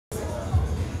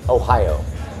Ohio.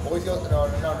 Boise goes, no.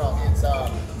 It's,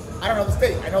 I don't know the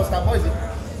state. I know it's not Boise.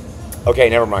 Okay,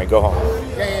 never mind. Go home.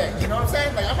 Yeah. You know what I'm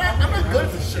saying? Like, I'm not good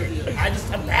at this shit.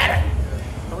 I'm bad at it.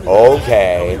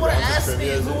 Okay. You want to ask me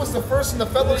who was the first in the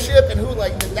fellowship and who,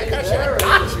 like, that kind of shit? I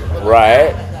got you. But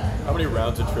Right. How many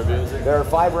rounds of trivia is it? There are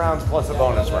 5 rounds plus a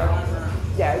bonus round.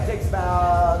 Yeah, it takes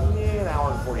about an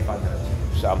hour and 45 minutes.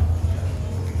 So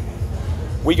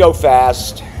we go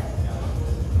fast.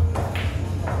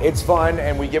 It's fun,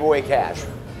 and we give away cash.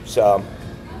 So.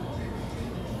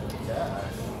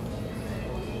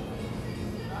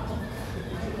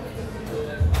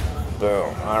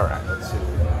 Boom. All right, let's see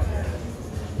what we got here.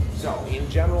 So, in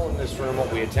general, in this room,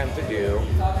 what we attempt to do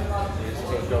is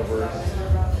take over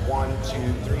 1,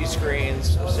 2, 3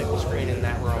 screens, a single screen in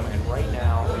that room, and right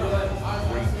now,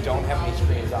 we don't have any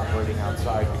screens operating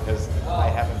outside because I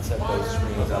haven't set those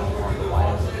screens up on the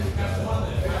wire.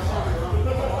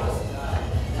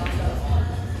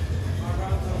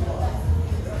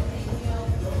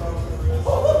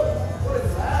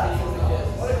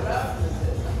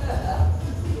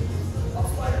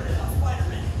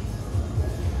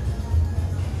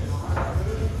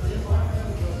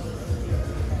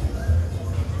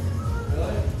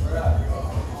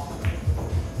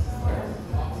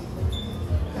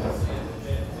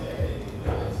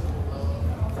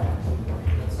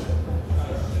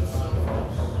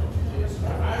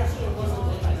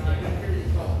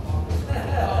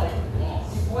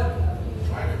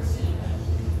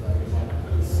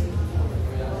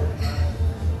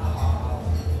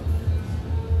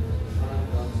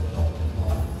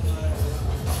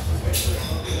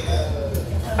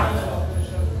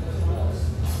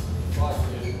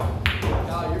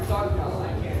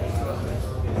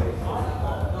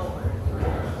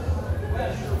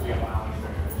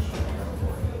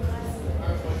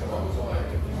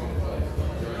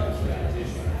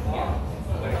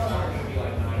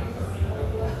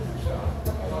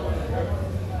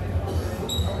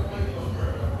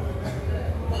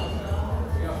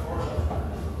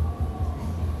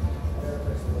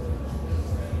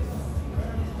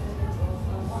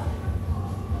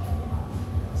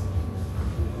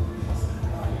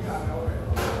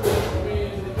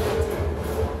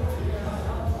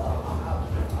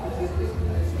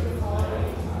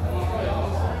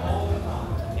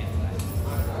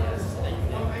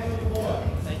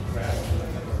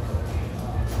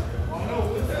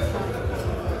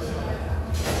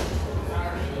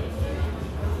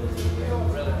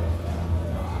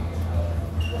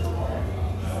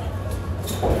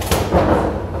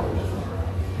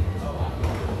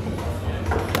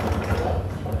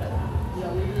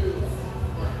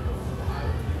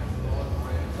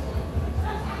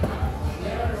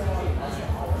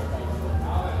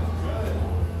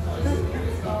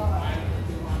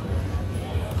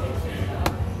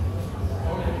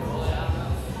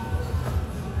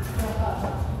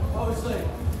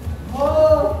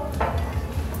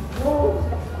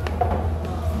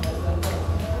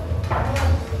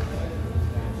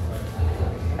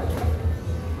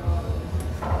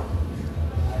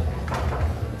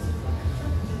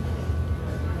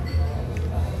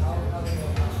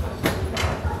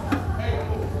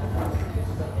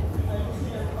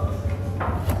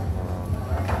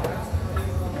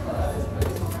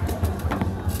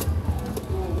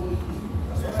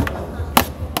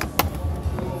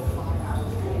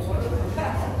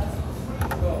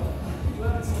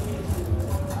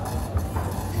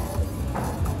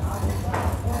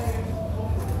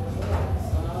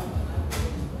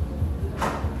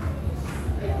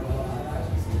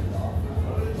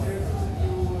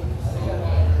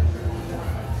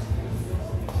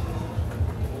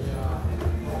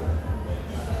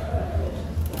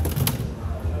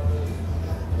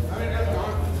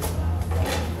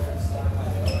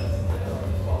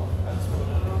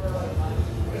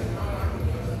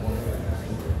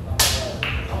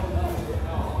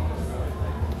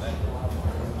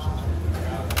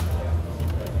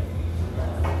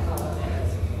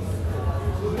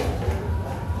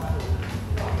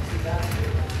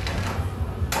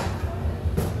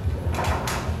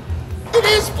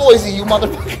 Boise, you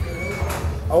motherfucker.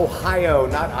 Ohio,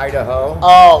 not Idaho.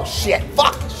 Oh, shit.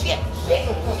 Fuck. Shit.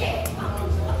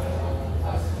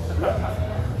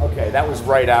 Okay, that was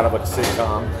right out of a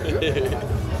sitcom.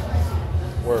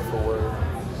 Word for word.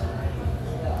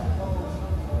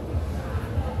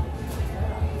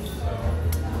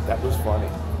 That was funny.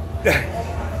 He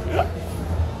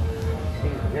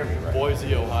didn't hear me right.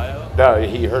 Boise, Ohio? No,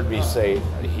 he heard me say,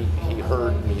 he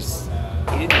heard me,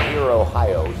 he didn't hear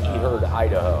Ohio, he heard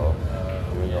Idaho,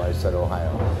 even though I said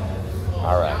Ohio.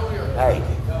 All right. Hey.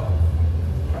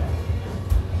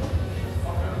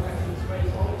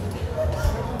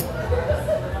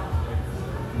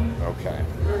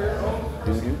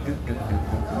 What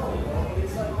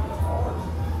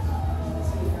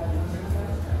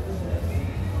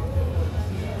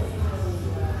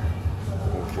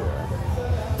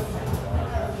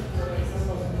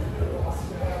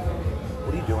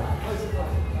are you doing?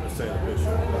 Just saying the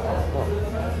picture.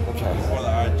 Okay. For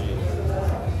the IG.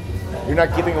 You're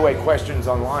not giving away questions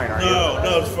online, are you?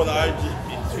 No, it's for the IG.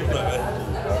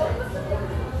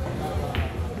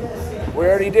 We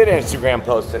already did an Instagram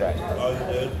post today. Oh, you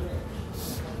did?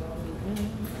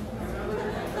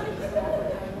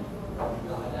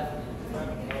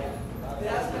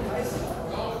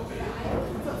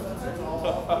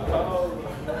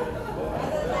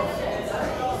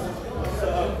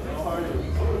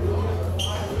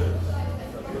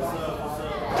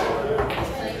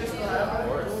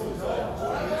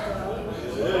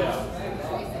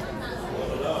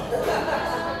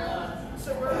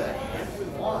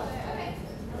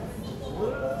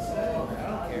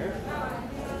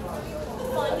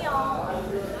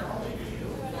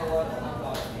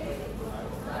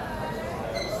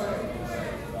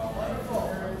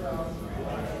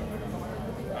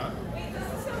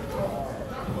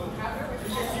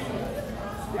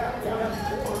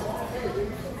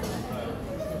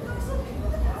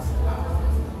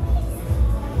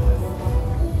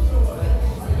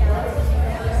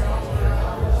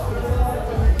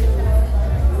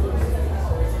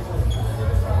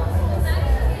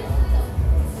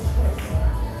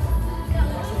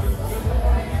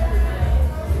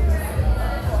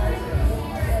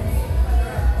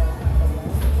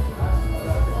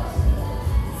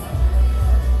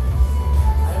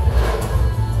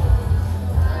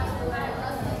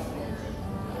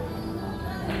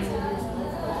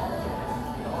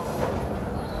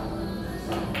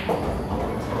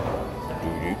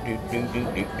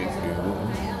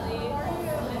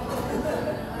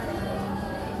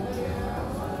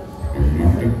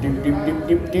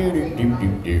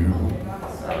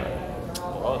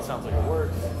 Oh, it sounds like it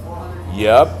works.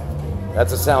 Yep.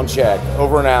 That's a sound check.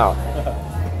 Over and out.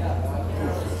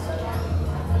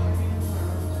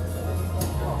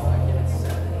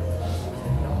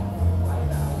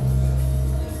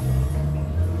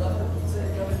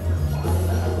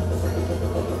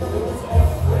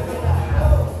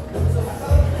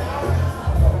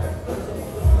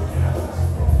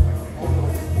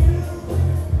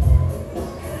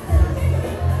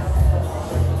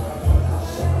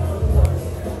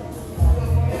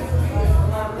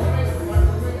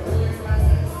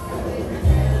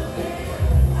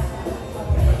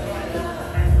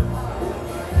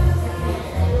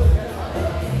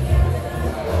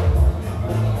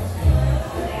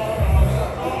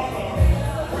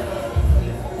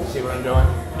 See what I'm doing?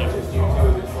 Yeah. Just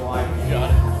YouTube, it's the live. Got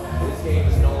it. This game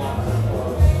is no longer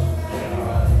close.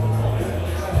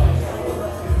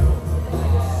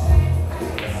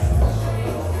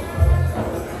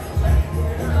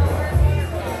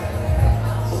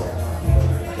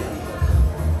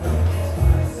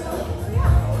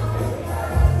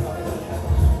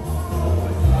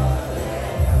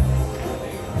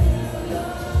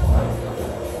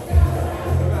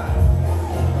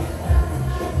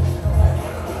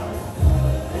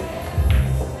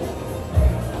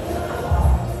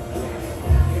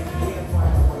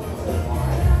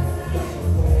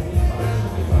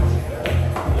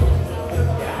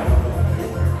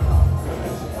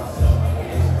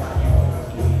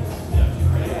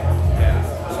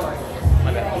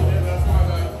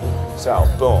 So,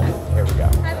 boom. Here we go.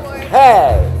 Hi, board.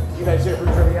 Hey! You guys here for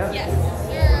trivia?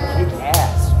 Yes. Kick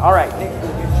ass. All right, Nick,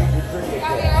 we'll get you your trivia.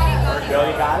 Oh, we already got it. You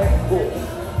already got it? Cool.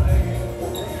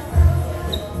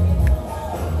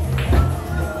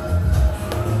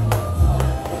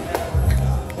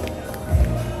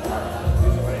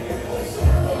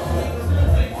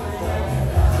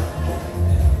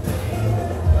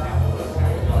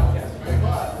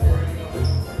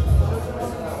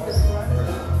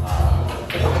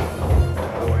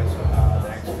 Otherwise, the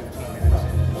next 15 minutes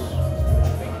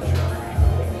is making sure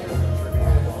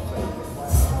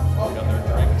We got their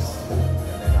drinks.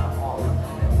 and then all of them.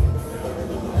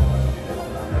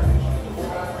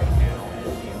 Right now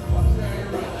is the influx.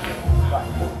 But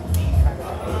kind of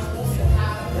the pace that's set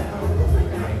now, making sure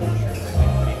that everybody is in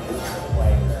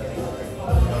play is getting ready.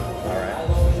 All right.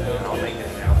 And I'll make an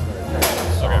announcement.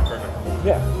 Okay, perfect.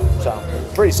 Yeah. So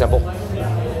pretty simple.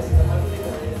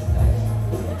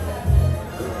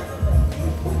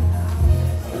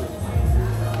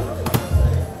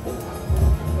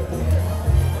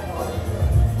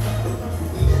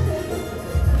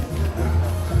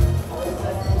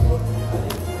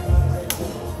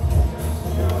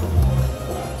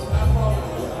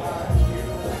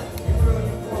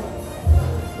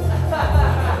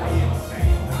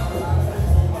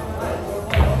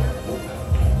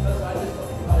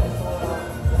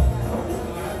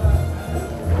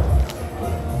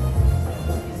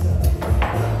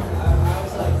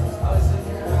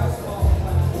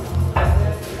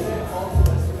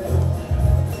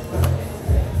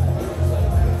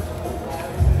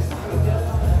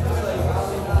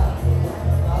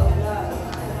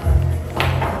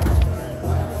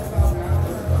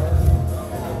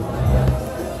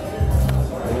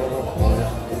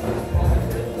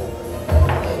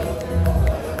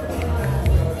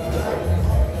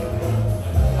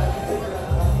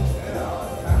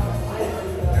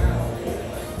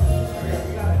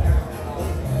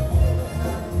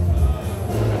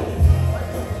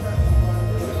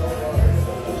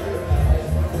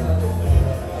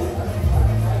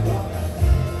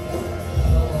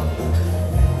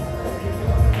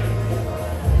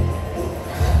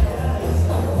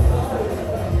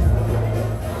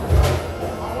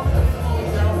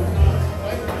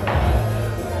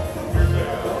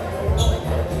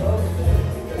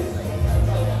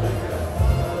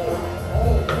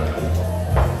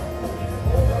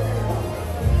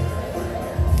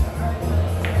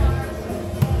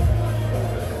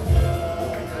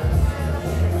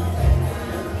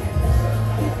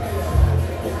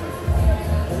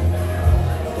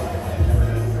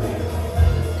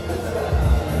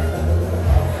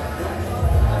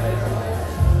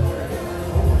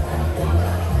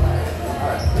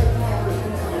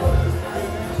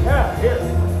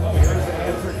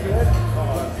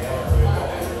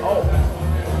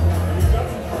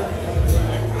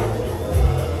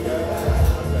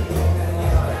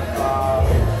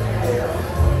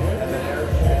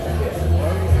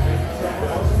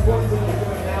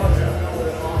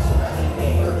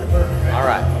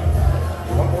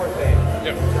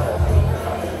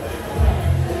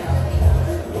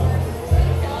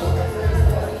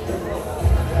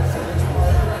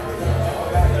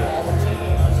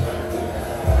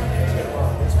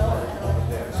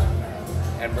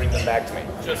 them back to me.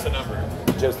 Just a number.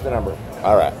 Just the number.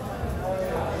 All right.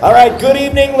 All right, good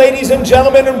evening, ladies and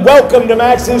gentlemen, and welcome to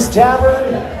Max's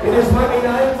Tavern. It is Monday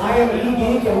night. I am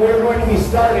E-Geek, and we're going to be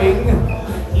starting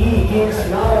E-Geek's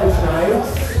Knowledge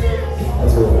Nights.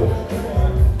 That's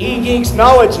cool. E-Geek's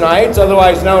Knowledge Nights,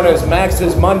 otherwise known as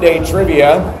Max's Monday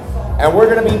Trivia. And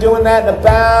we're going to be doing that in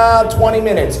about 20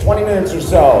 minutes or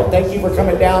so. Thank you for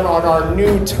coming down on our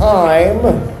new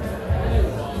time.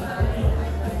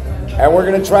 And we're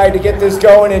going to try to get this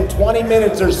going in 20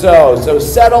 minutes or so. So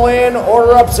settle in,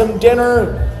 order up some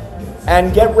dinner,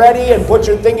 and get ready and put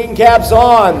your thinking caps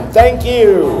on. Thank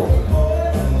you.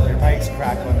 Your mic's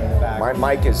crackling in the back. My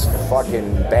mic is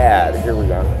fucking bad. Here we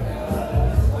go.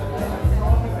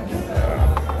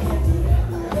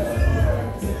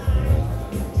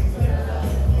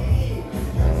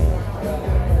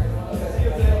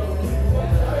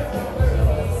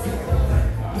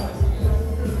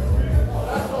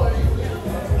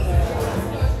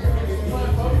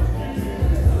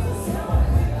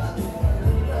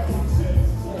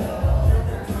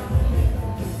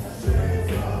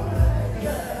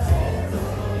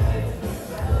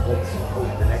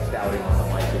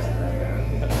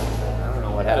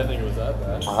 I didn't think it was that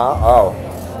bad. Oh.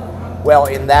 Well,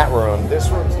 in that room, this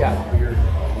room's got weird.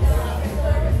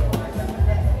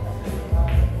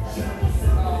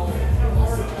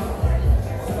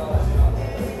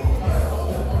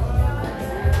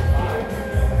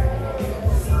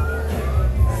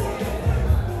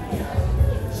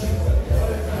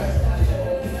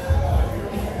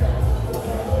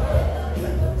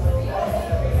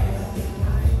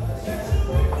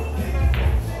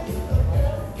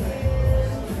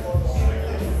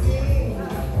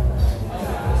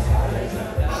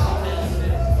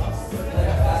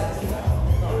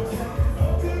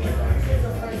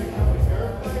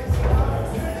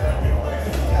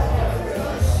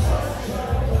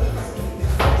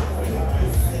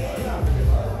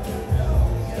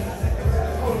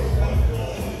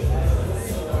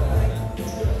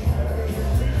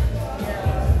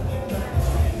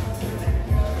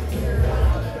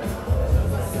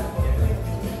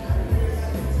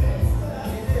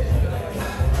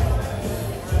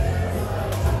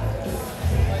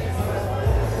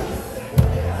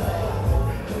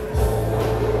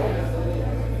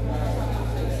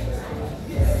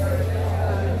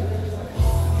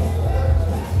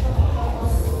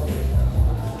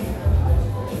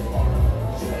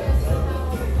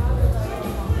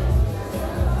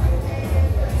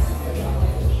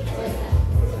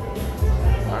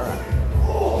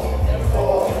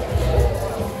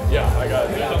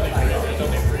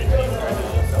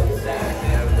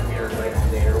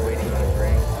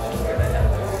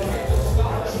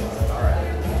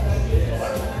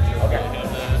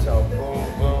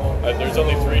 There's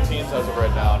only 3 teams as of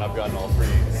right now, and I've gotten all 3.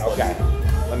 Okay.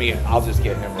 I'll just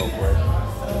get him real quick.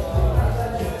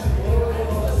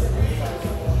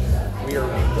 We are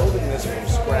building this from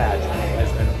scratch, and it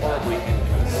has been horribly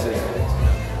inconsistent.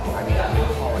 I mean, I've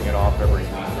been calling it off every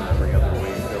week or every other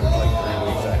week. There was like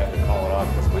 3 weeks I had to call it off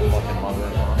because my fucking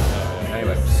mother-in-law.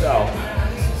 Anyway, so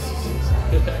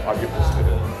I'll give this to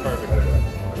him. Perfect.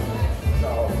 So,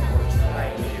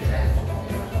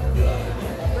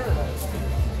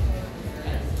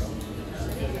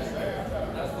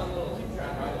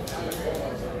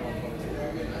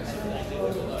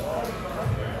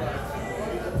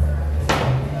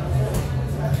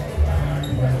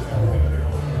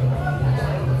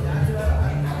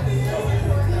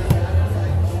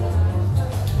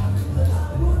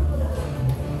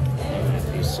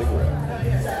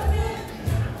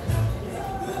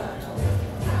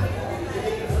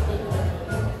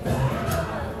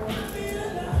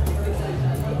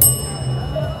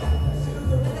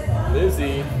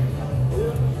 Lizzie.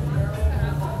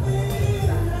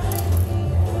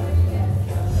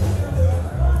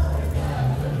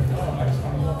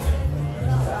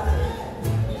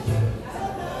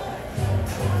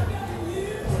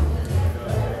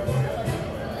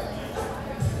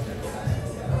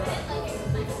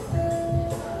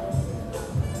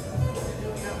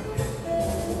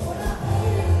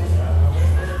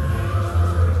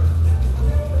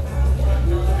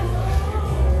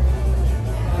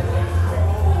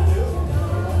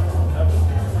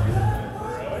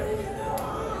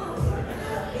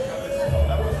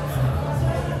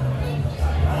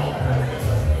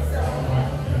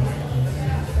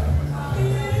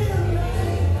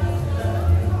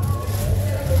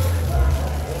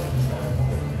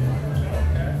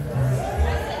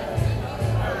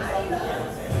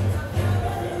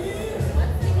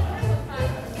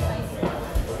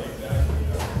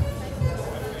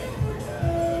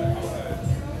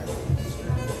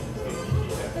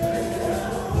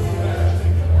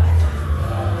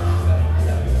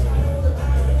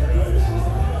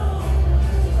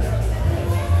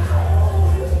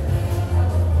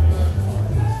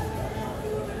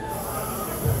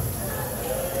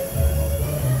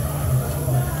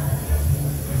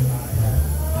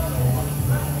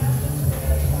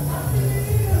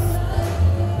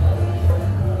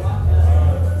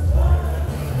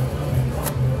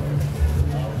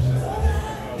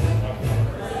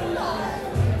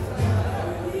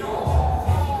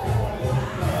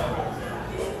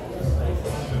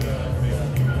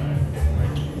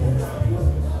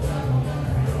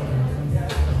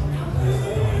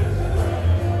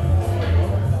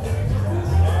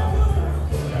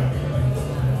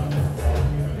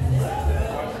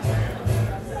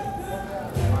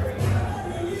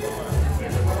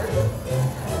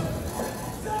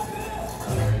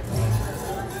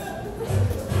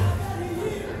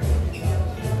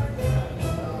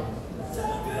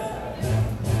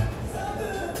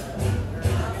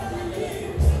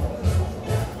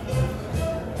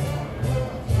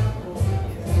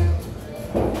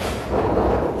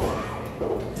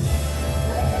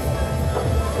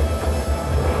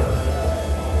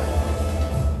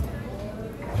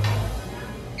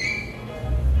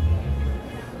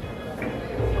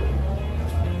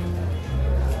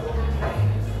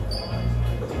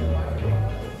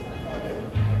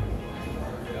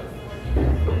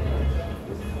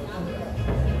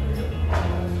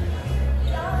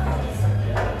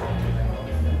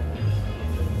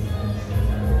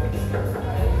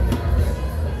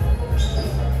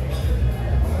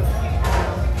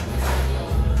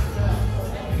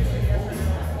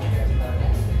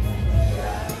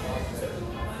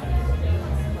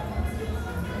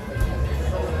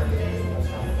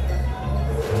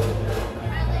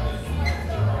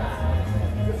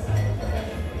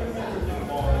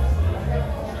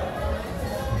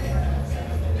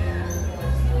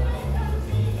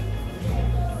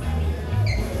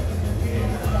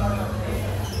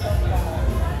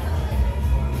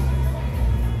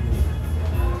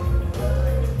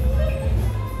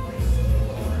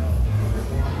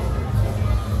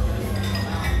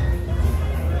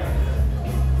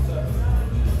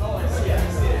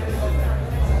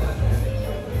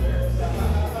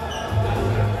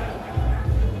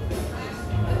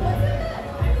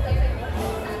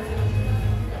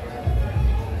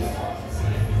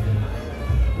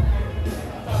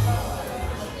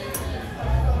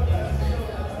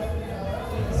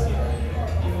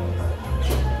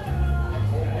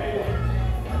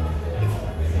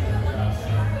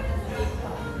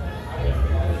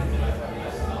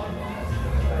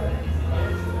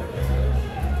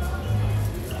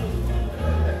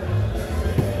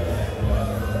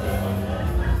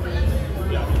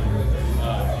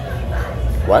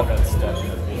 What? Got stepped in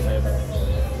the pool table.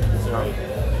 So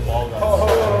ball got Oh,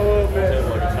 stepped a little in the bit. table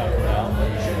like a time around.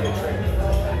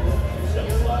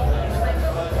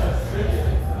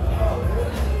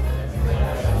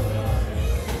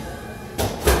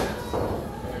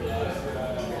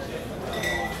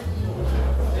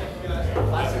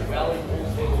 Classic Valley pool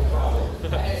table problem.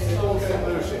 Simple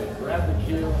solution. Grab the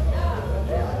cue.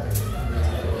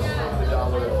 The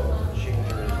dollar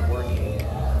changer is working.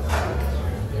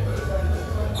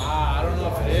 I don't know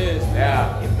if it is.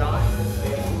 Yeah. If not,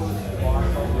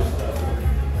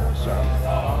 so,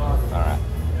 all right.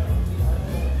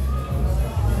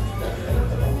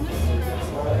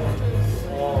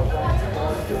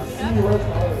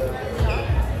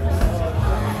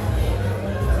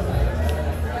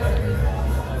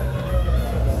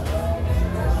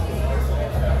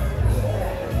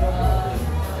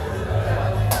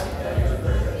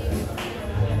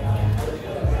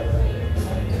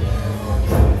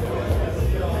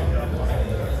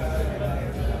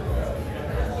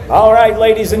 All right,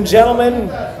 ladies and gentlemen,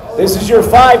 this is your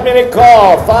 5-minute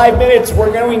call. 5 minutes,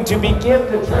 we're going to begin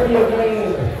the trivia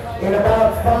game in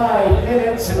about 5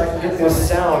 minutes, if I can get this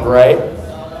sound right.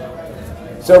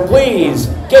 So please,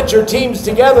 get your teams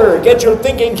together, get your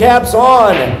thinking caps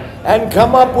on, and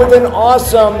come up with an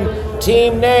awesome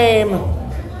team name.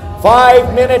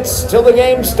 5 minutes till the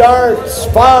game starts.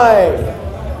 5.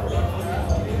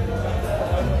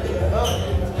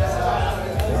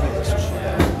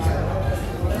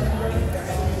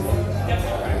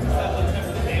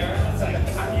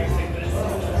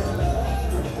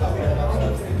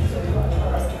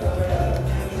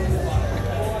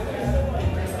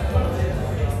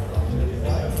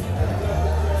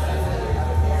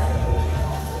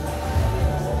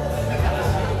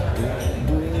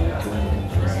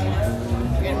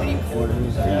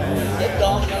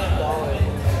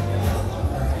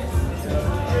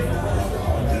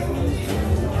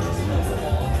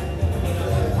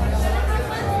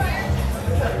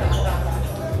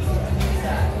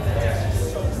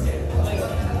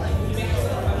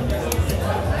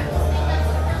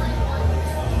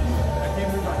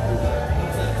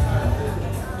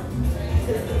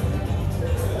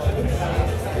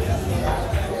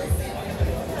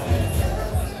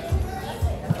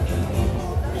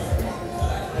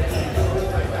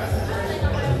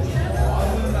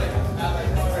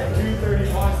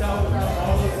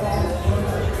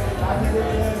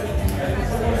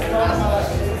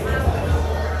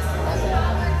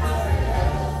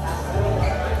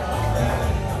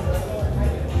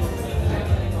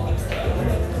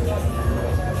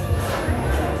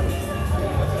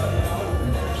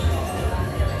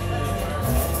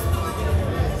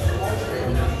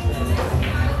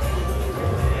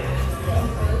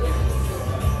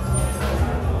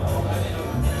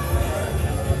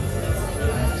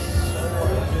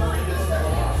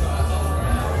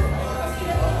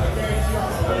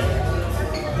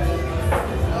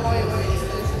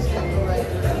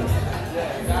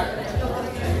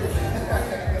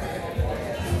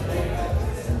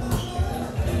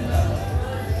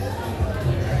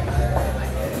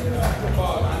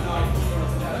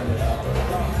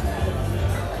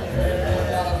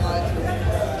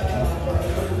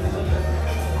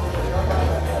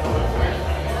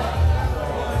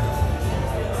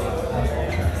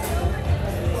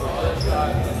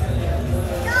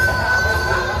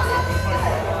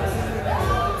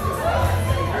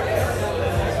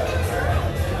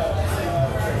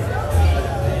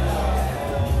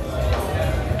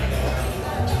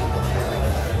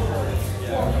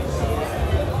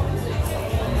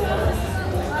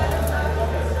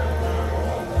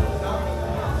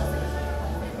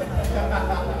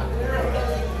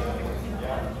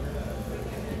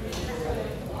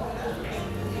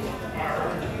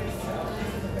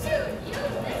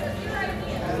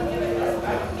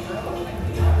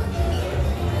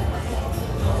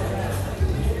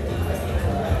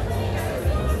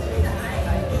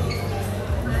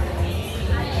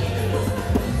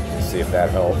 See if that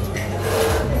helped.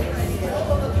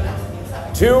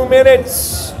 2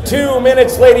 minutes. 2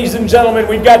 minutes, ladies and gentlemen.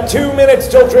 We've got 2 minutes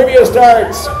till trivia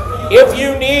starts. If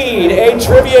you need a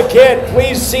trivia kit,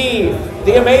 please see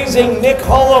the amazing Nick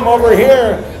Hullum over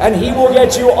here, and he will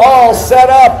get you all set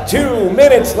up. 2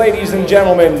 minutes, ladies and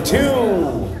gentlemen. 2.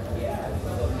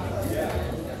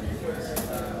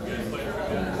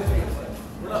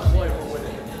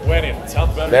 Winning.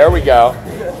 Sounds better. There we go.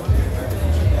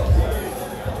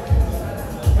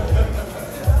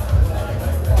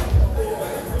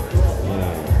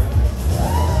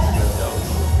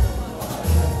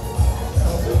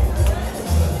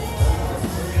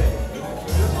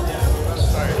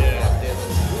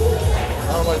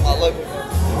 I don't know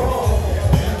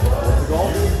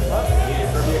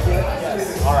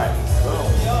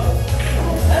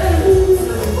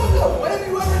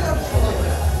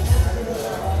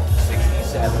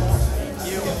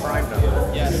prime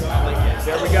number. Yes, I like it.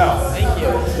 There we go. Thank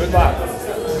you. Good luck.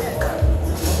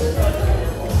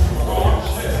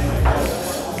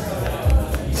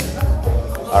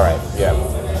 All right, yeah.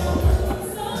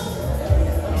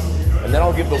 And then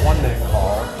I'll give the 1 minute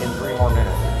call in 3 more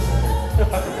minutes.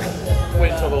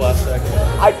 Wait until the last second.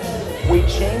 We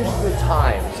changed the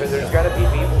time, so there's got to be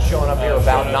people showing up here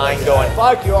about 9 going,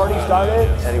 fuck, you already started?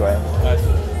 Anyway, Nice.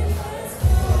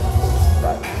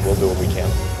 but we'll do what we can.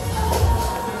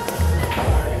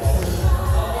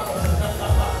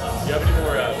 You have any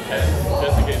more pens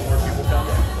just in case more people come?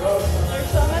 There's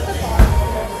some at the bar.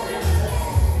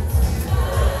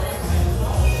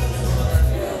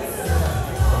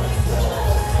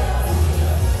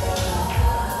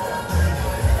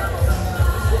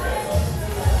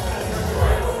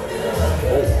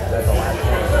 That's the last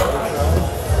one.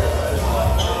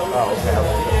 Oh, okay.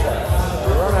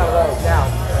 We run out of those now.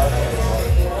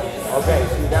 Okay,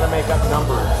 so you got to make up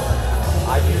numbers.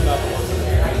 I do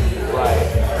right.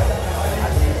 I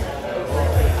can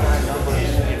make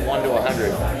numbers in 1 to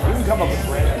 100. You can come up with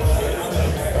random shit.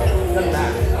 Doesn't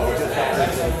matter. It just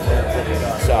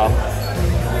happens. So.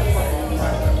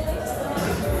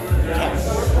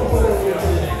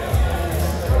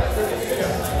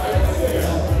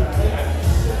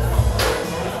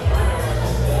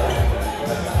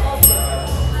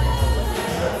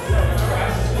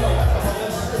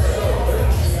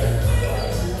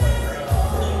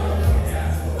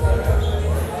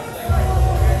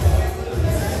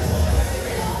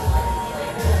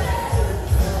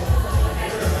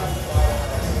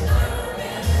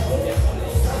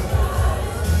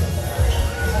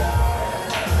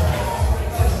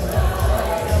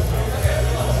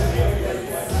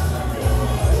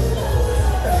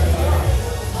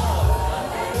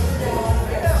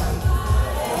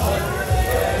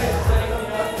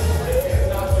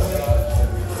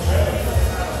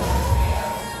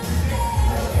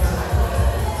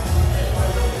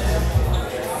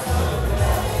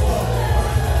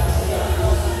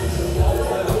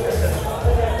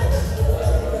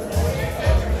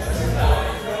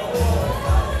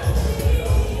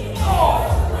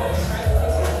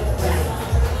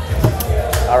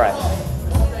 All right.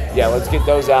 Yeah, let's get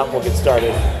those out and we'll get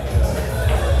started.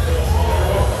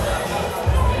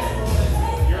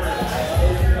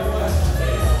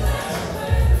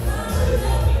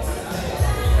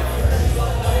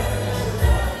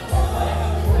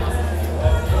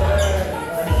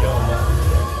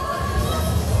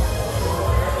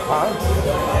 Huh?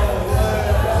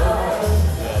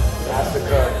 That's the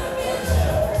cook.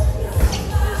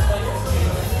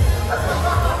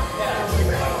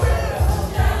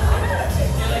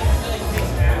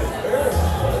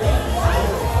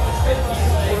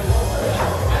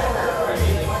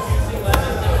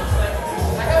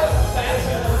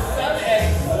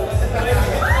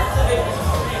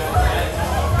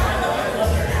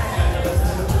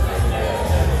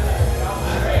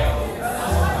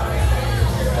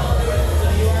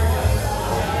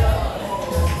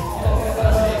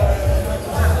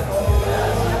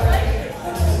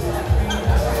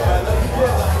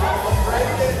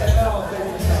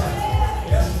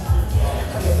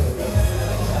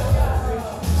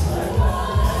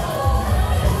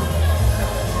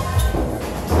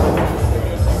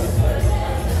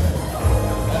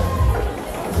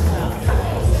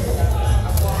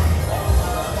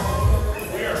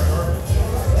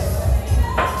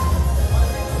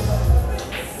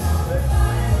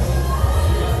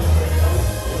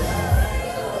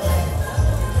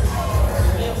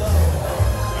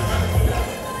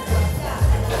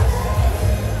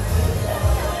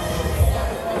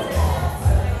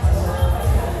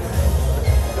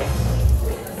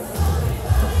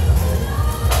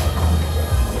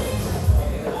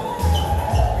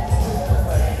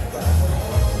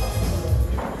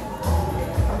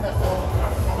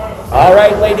 All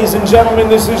right, ladies and gentlemen,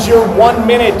 this is your 1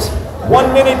 minute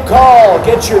call.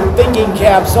 Get your thinking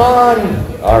caps on.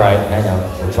 All right, hang on,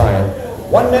 we're trying.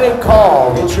 1 minute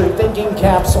call. Get your thinking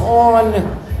caps on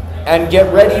and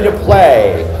get ready to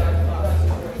play.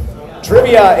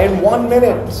 Trivia in 1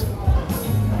 minute.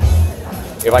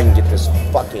 If I can get this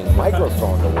fucking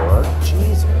microphone to work,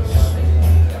 Jesus.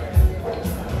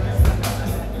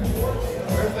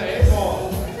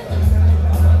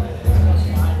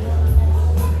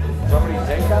 Somebody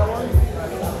take that one?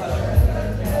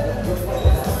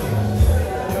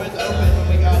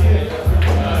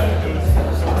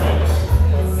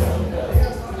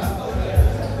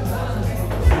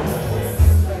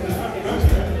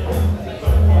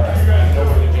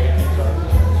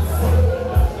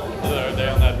 Are they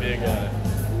on that big?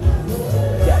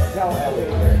 Yeah, tell Ellie.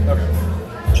 Okay.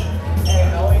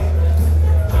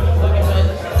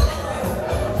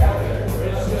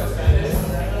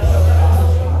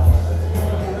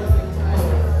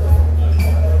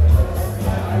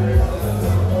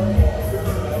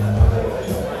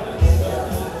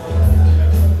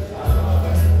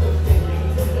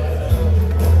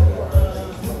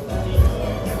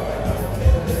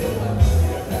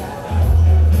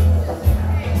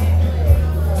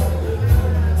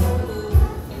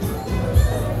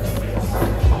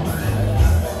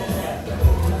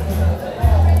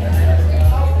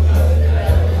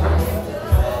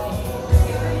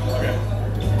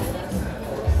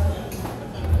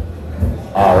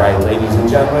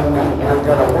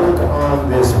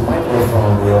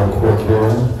 quick here.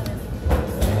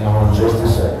 Hang on just a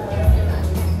sec.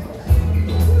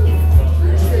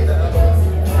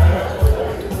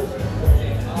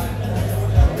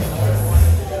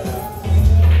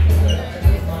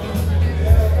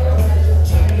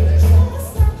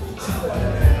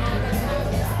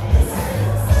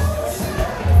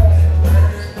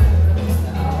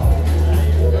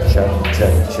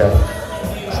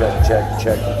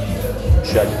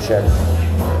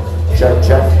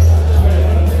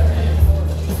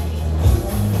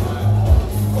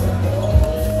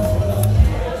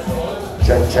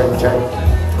 Check.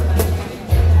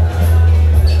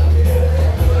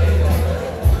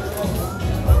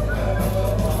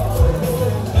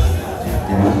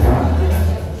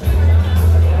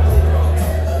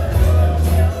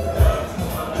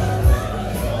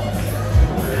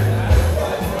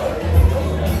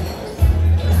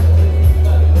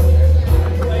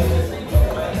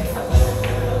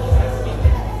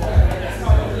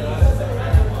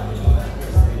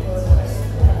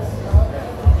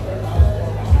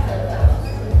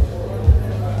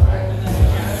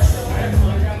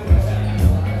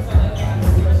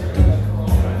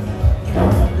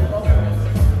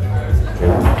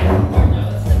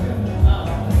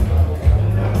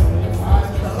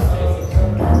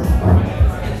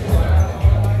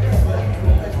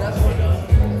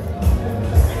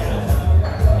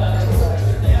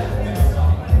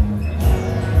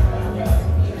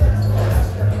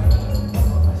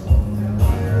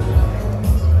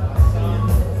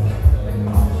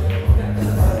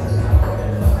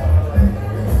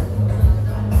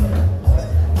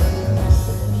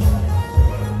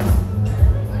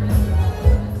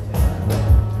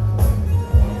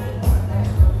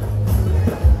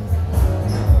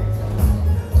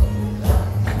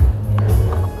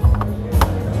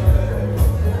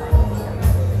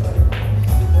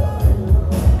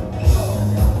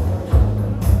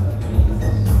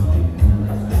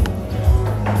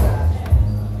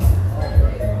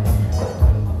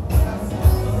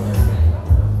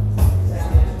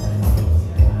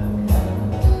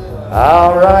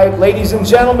 All right, ladies and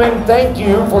gentlemen, thank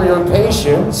you for your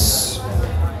patience.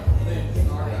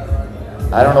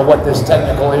 I don't know what this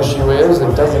technical issue is.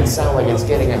 It doesn't sound like it's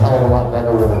getting a hell of a lot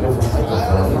better with a different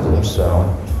microphone either,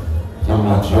 so give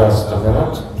me just a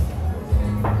minute.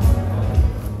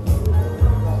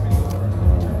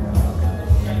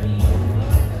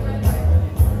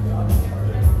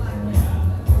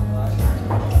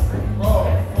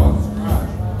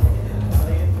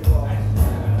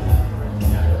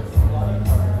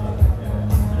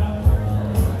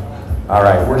 All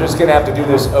right, we're just gonna have to do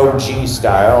this OG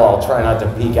style. I'll try not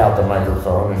to peek out the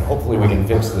microphone, and hopefully we can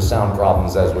fix the sound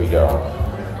problems as we go.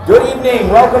 Good evening,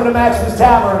 welcome to Max's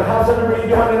Tavern. How's everybody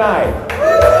doing tonight?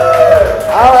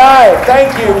 All right,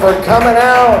 thank you for coming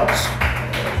out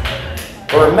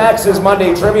for Max's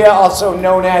Monday Trivia, also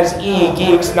known as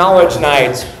E-Geeks Knowledge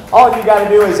Nights. All you gotta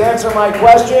do is answer my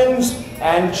questions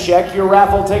and check your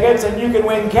raffle tickets, and you can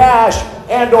win cash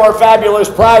and or fabulous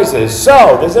prizes.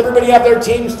 So, does everybody have their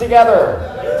teams together?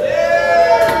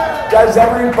 Yeah. Does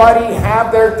everybody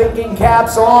have their thinking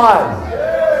caps on?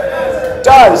 Yeah.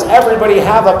 Does everybody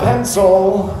have a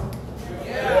pencil?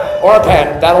 Yeah. Or a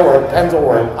pen? That'll work. Pens will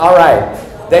work. All right.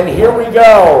 Then here we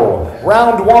go.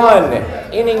 Round one,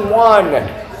 inning one,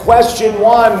 question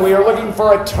one. We are looking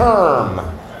for a term,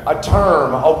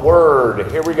 a word.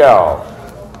 Here we go.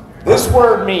 This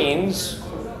word means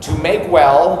to make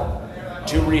well,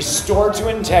 to restore to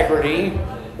integrity,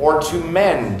 or to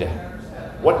mend.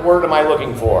 What word am I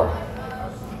looking for?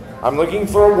 I'm looking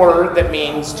for a word that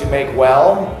means to make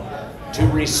well, to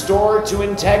restore to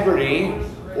integrity,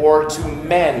 or to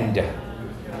mend.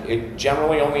 It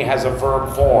generally only has a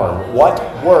verb form. What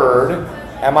word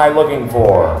am I looking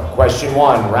for? Question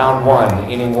one, round one,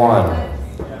 inning one.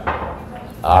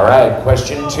 All right,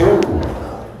 question two.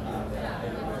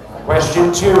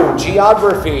 Question two,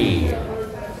 geography.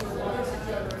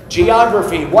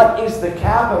 Geography, what is the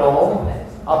capital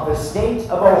of the state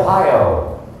of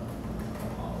Ohio?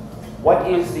 What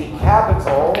is the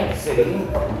capital city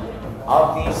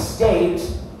of the state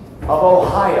of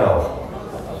Ohio?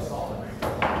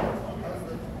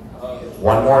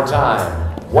 One more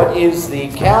time. What is the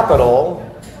capital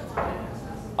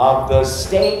of the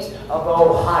state of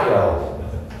Ohio?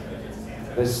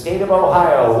 The state of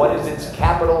Ohio, what is its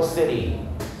capital city?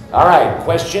 All right,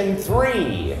 question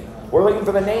three. We're looking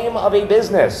for the name of a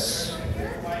business.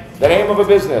 The name of a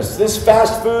business. This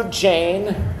fast food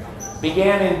chain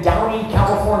began in Downey,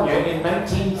 California in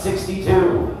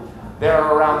 1962. There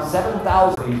are around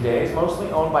 7,000 these days,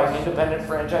 mostly owned by independent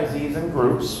franchisees and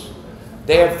groups.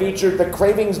 They have featured the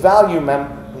Cravings Value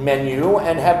menu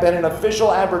and have been an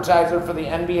official advertiser for the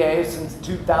NBA since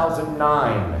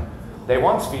 2009. They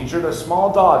once featured a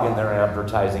small dog in their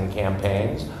advertising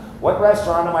campaigns. What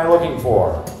restaurant am I looking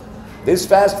for? This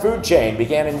fast food chain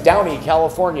began in Downey,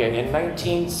 California in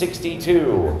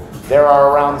 1962. There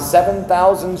are around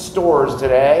 7,000 stores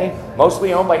today,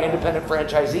 mostly owned by independent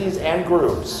franchisees and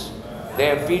groups. They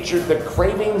have featured the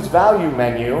Cravings Value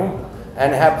Menu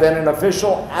and have been an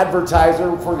official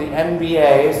advertiser for the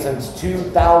NBA since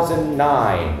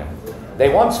 2009. They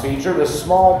once featured a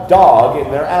small dog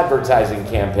in their advertising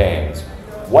campaigns.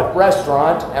 What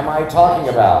restaurant am I talking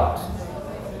about?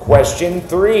 Question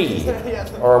 4,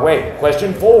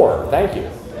 thank you.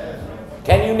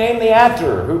 Can you name the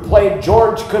actor who played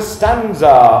George Costanza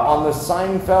on the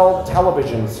Seinfeld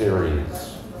television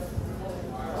series?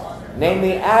 Name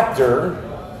the actor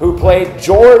who played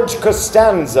George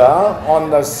Costanza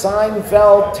on the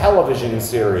Seinfeld television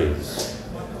series.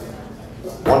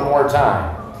 One more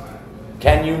time.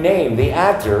 Can you name the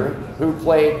actor who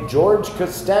played George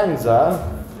Costanza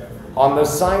on the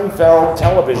Seinfeld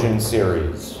television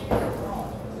series?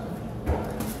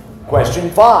 Question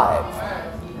 5.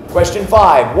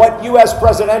 What U.S.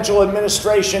 presidential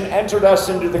administration entered us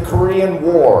into the Korean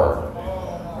War?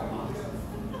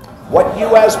 What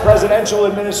U.S. presidential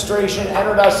administration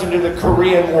entered us into the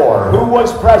Korean War? Who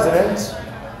was president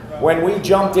when we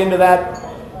jumped into that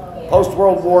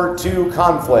post-World War II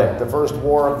conflict, the first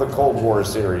war of the Cold War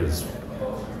series?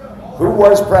 Who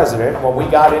was president when we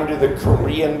got into the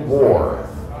Korean War?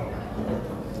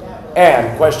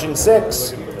 And question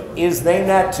 6 is name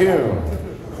that tune.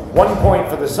 1 point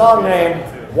for the song name,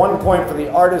 1 point for the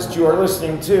artist you are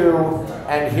listening to,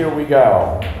 and here we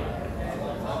go.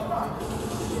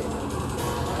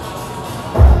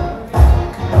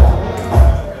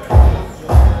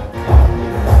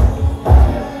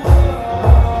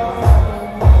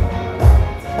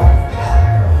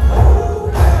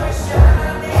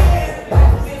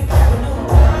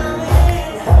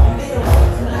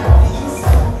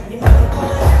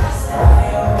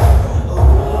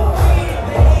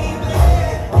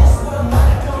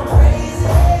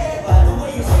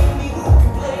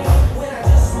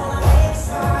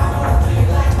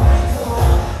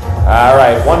 All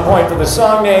right, 1 point for the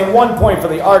song name, 1 point for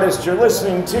the artist you're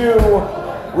listening to.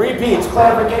 Repeats,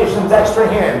 clarifications,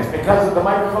 extra hints. Because of the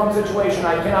microphone situation,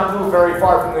 I cannot move very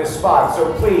far from this spot,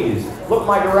 so please look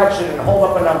my direction and hold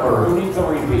up a number. Who needs a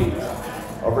repeat?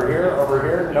 Over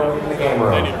here, no one in the game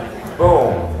room.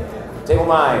 Boom. Table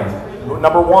 9.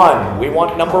 Number 1, we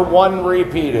want number 1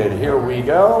 repeated. Here we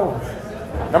go.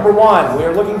 Number 1, we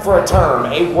are looking for a term,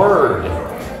 a word.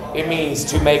 It means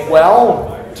to make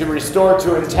well, to restore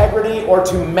to integrity, or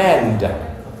to mend.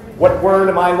 What word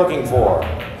am I looking for?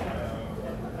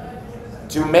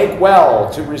 To make well,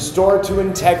 to restore to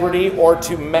integrity, or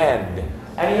to mend.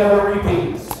 Any other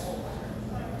repeats?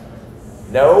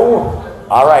 No?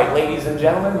 All right, ladies and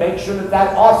gentlemen, make sure that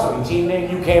that awesome team name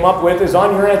you came up with is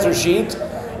on your answer sheet,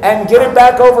 and get it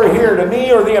back over here to me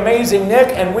or the amazing Nick,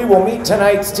 and we will meet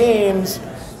tonight's teams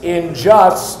in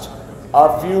just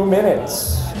a few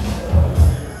minutes.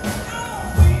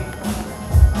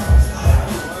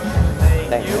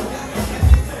 Thank you.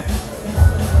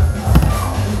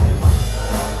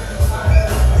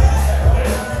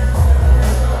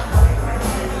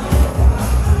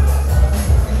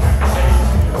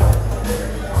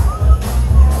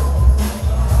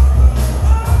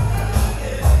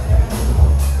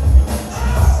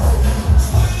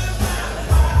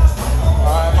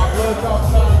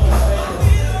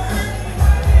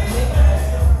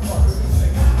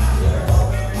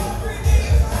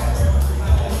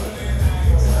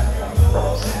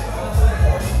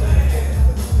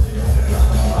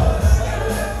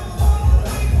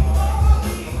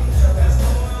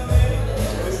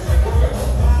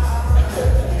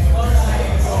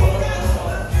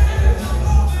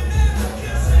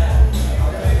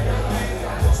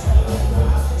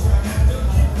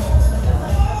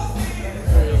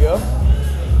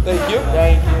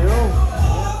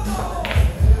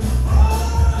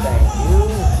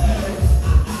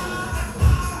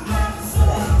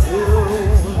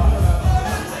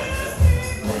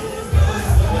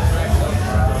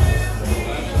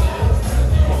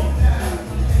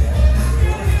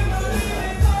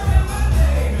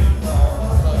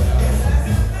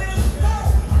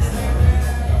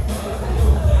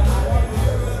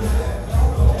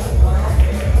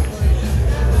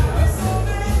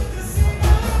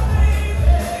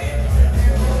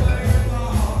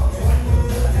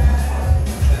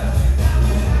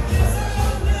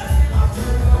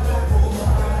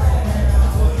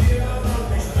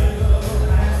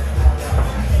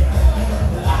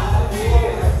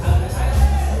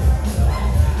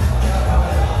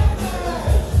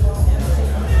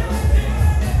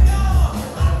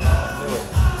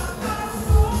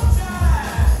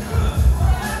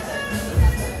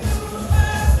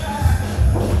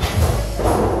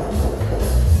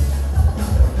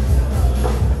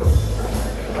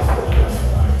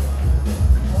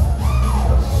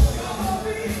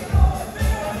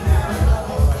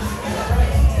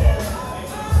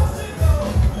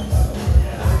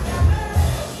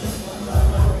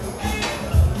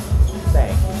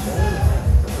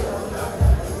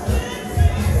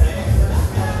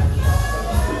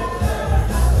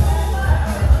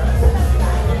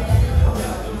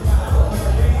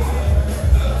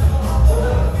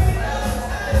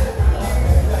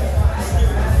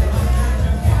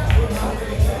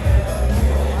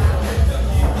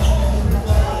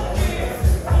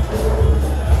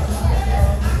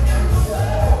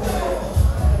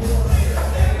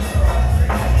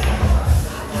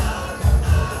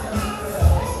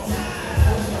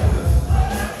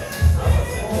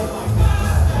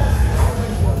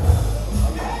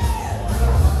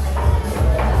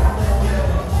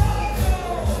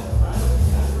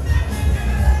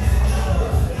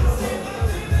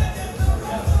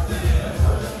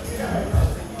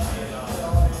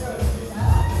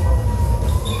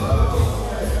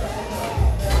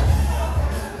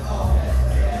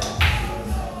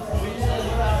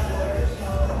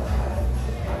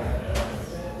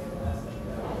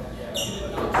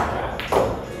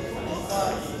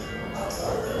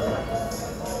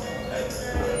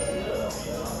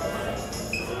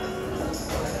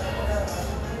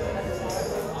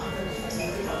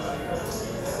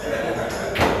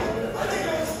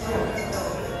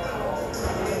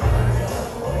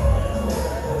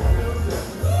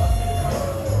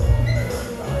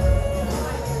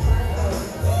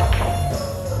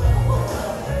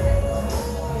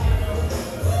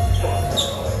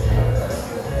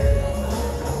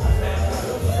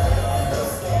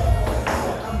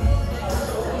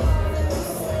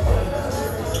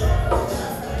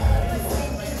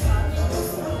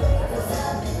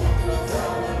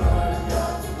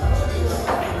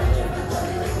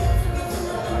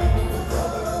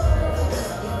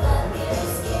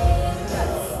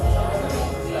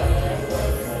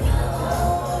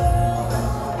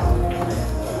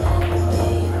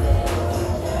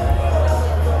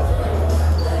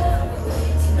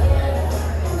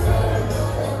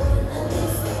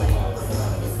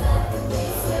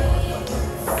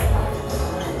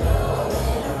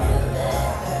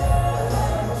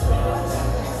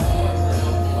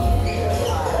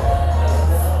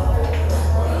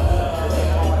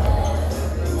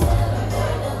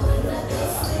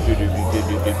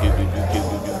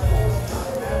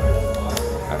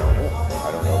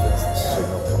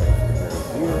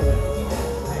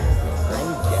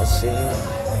 see.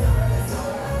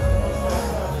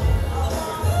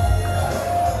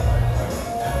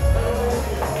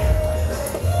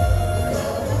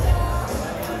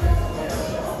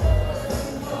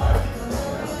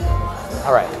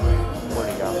 All right,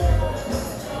 where'd he go?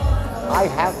 I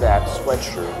have that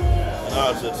sweatshirt. No,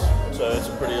 it's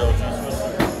a pretty OG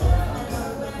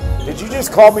sweatshirt. Did you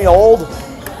just call me old? OG.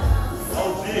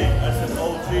 I said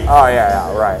OG. Oh,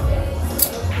 yeah, right.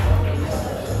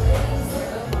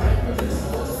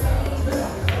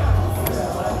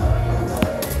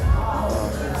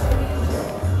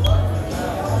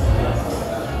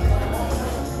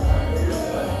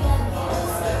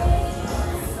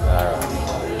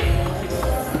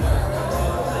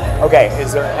 Okay,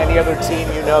 is there any other team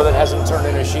you know that hasn't turned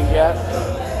in a sheet yet?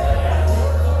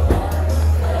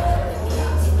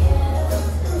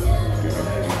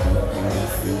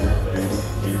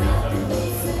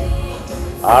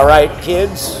 All right,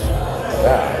 kids.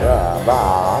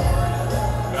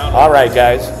 All right,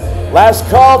 guys. Last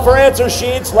call for answer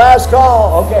sheets. Last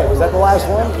call. Okay, was that the last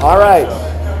one? All right.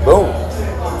 Boom.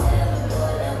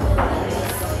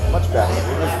 Much better.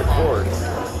 Where's the cord?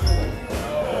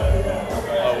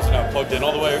 Oh, was it not plugged in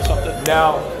all the way or something?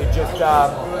 No, it just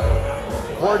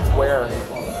cord's wear,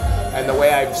 and the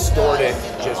way I've stored it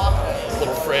just A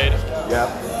little frayed. Yep.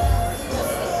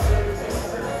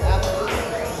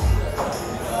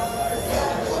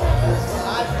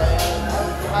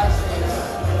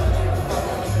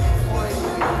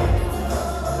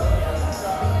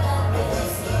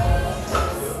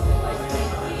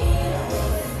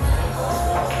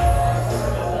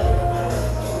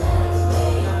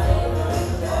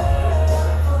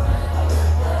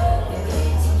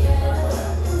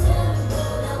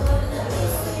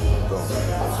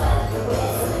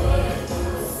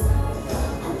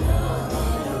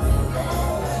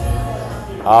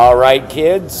 All right,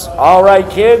 kids. All right,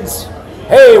 kids.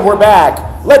 Hey, we're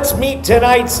back. Let's meet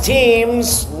tonight's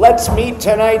teams. Let's meet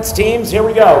tonight's teams. Here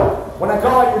we go. When I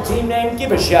call out your team name,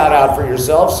 give a shout out for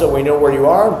yourself so we know where you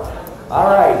are. All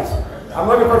right. I'm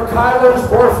looking for Kyler's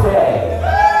birthday.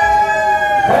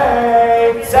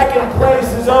 Hey, second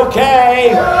place is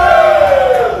okay.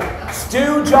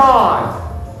 Stu John.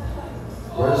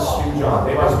 Where's Stu John?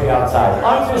 They must be outside.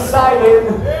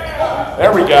 Undecided.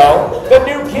 There we go. The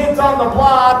new kids on the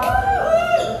block.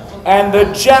 And the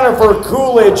Jennifer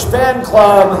Coolidge fan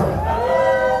club.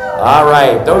 All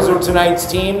right, those are tonight's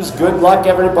teams. Good luck,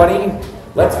 everybody.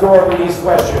 Let's go over these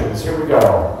questions. Here we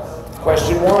go.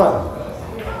 Question 1.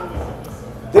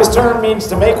 This term means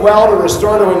to make well, to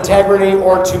restore to integrity,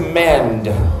 or to mend.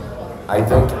 I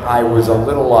think I was a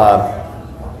little,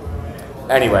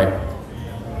 anyway.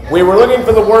 We were looking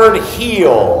for the word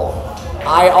heal.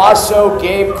 I also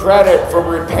gave credit for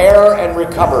repair and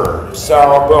recover.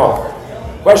 So, boom.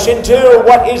 Question 2,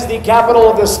 what is the capital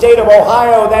of the state of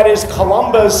Ohio? That is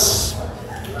Columbus.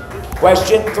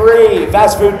 Question 3,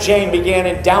 fast food chain began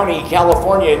in Downey,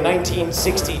 California in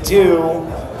 1962.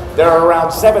 There are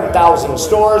around 7,000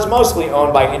 stores, mostly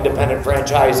owned by independent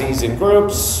franchisees and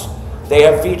groups. They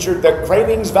have featured the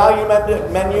Cravings Value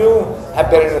Menu,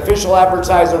 have been an official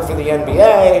advertiser for the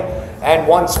NBA, and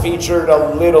once featured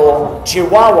a little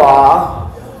Chihuahua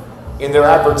in their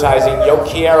advertising. Yo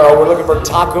quiero. We're looking for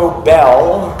Taco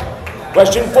Bell.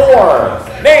 Question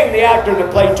 4. Name the actor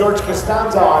that played George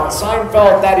Costanza on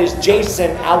Seinfeld. That is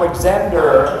Jason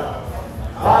Alexander.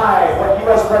 5. What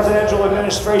U.S. presidential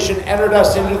administration entered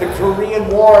us into the Korean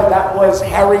War? That was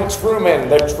Harry Truman,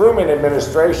 the Truman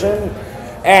administration.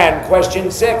 And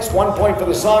question 6. 1 point for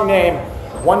the song name,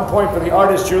 1 point for the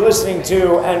artist you're listening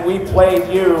to, and we played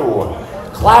you.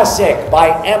 Classic by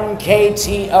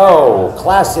MKTO.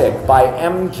 Classic by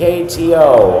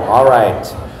MKTO. All right.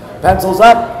 Pencils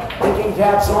up, thinking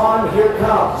caps on. Here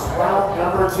comes round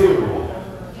number 2.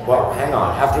 Well, hang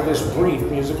on. After this brief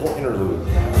musical interlude.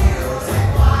 You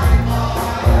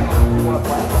want to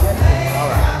play?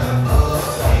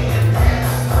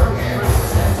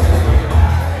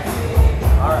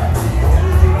 All right. All right.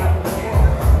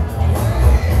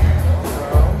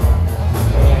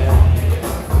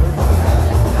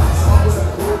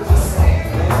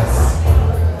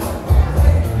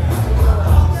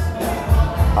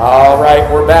 All right,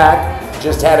 we're back.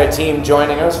 Just had a team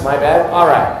joining us, my bad. All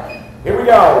right, here we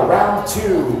go. Round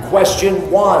 2,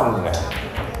 question 1.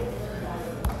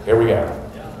 Here we go.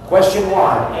 Question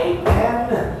 1, a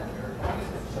pen,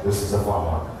 this is a fun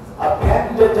one. A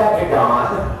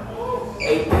pendidecagon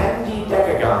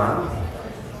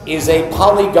is a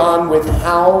polygon with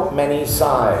how many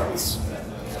sides?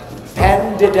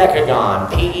 Pendidecagon,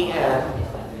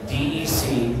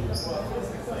 P-E-N-D-E-C,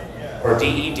 or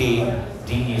D-E-D,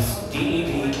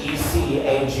 D-E-D-E-C,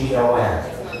 Pentagon.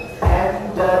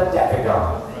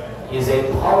 Pendadecagon is a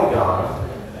polygon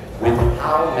with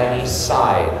how many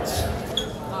sides?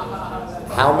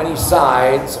 How many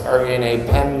sides are in a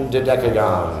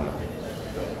pendadecagon?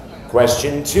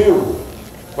 Question two.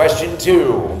 Question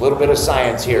two, a little bit of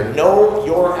science here. Know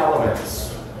your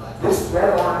elements. This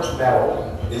red-orange metal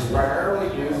is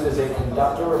primarily used as a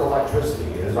conductor of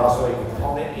electricity. It is also a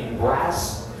component in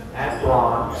brass and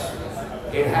bronze.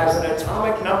 It has an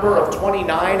atomic number of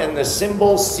 29 and the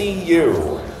symbol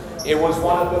Cu. It was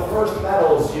one of the first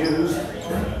metals used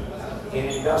in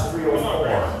industrial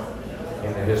form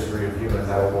in the history of human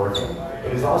metalworking.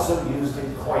 It is also used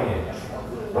in coinage.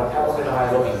 What element am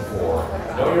I looking for?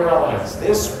 Know your elements.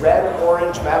 This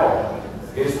red-orange metal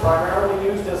is primarily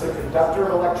used as a conductor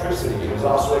of electricity. It is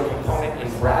also a component in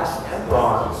brass and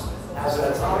bronze, has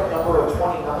an atomic number of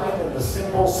 29 and the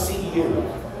symbol Cu.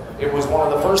 It was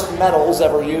one of the first metals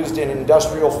ever used in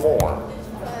industrial form.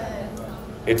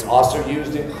 It's also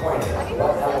used in coinage.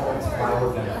 What element am I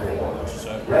looking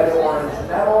for? Red-orange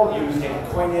metal used in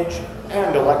coinage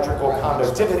and electrical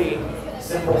conductivity,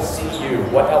 symbol Cu.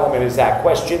 What element is that?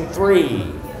 Question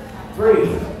three.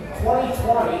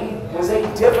 2020 was a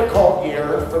difficult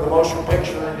year for the motion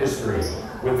picture industry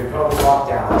with the COVID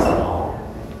lockdowns and all.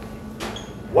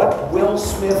 What Will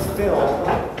Smith film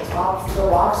topped the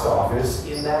box office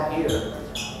in that year?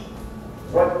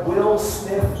 What Will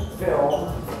Smith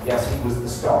film, yes, he was the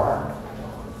star,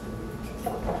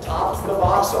 topped the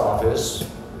box office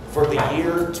for the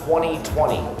year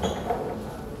 2020?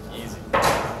 Easy.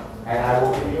 And I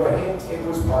will give you a hint, it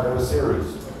was part of a series.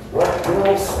 What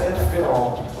Will Smith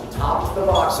film topped the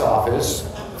box office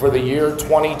for the year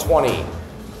 2020?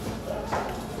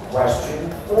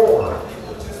 Question four.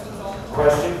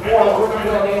 Question four, we're going to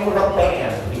do the name of a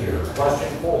band here. Question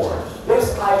four.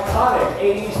 This iconic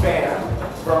 80s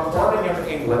band from Birmingham,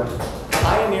 England,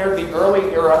 pioneered the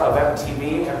early era of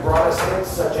MTV and brought us hits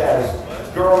such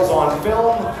as Girls on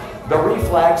Film, The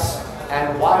Reflex,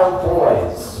 and Wild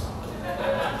Boys.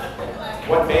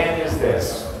 What band is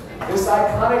this? This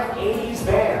iconic 80s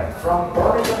band from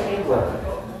Barroom, England,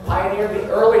 pioneered the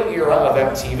early era of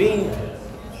MTV,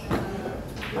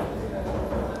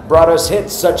 brought us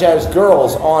hits such as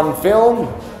Girls on Film,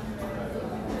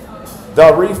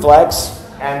 The Reflex,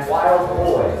 and Wild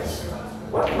Boys.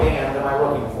 What band am I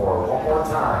looking for? One more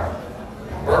time.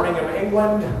 Birmingham,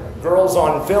 England, Girls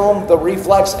on Film, The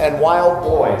Reflex, and Wild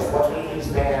Boys. What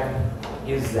 80s band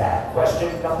is that?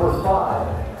 Question number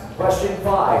five. Question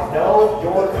five, know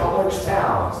your college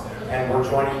towns. And we're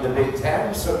joining the Big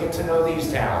Ten, so get to know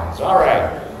these towns. All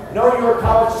right, know your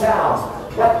college towns.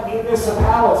 What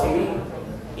municipality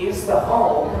is the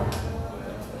home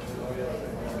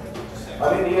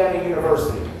of Indiana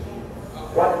University?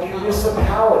 What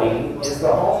municipality is the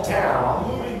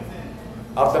hometown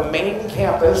of the main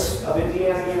campus of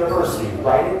Indiana University?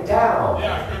 Write it down.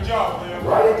 Yeah, good job, man.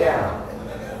 Write it down.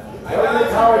 Know your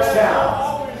college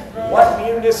towns. What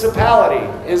municipality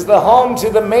is the home to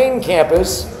the main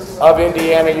campus of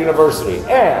Indiana University?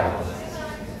 And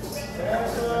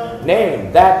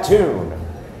name that tune.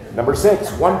 Number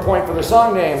 6, 1 point for the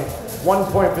song name, 1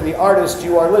 point for the artist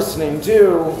you are listening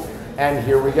to, and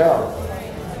here we go.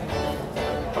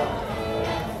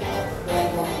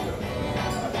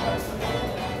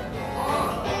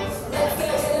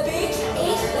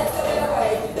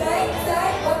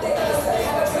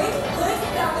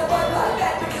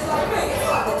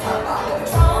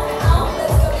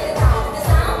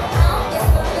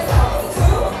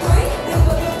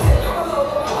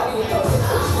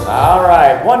 All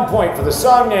right, 1 point for the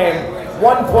song name,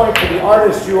 1 point for the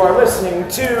artist you are listening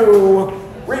to.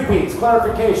 Repeats,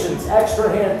 clarifications,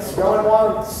 extra hints, going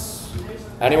once.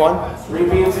 Anyone?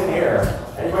 Repeats in here.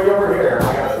 Anybody over here?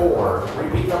 I got 4.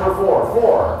 Repeat number 4.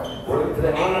 4. We're looking for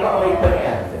the name of a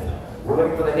band. We're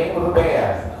looking for the name of a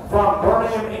band. From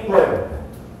Birmingham, England.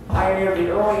 Pioneered the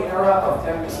early era of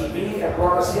MTV and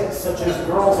brought us hits such as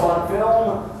Girls on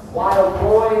Film, Wild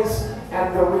Boys,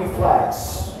 and The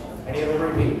Reflex. Any of the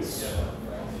repeats?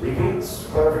 Repeats,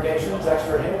 clarifications,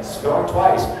 extra hints, going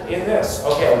twice. In this,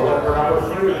 okay, we're looking for number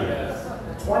 3.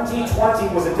 2020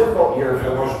 was a difficult year for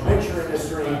the motion picture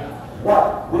industry.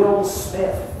 What Will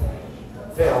Smith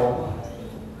film,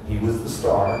 he was the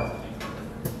star,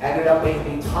 ended up being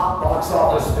the top box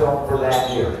office film for that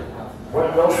year?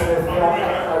 What Will Smith film,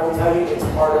 I will tell you, it's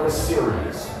part of a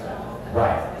series.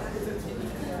 Right.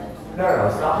 No,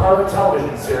 it's not part of a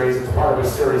television series, it's part of a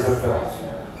series of films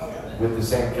with the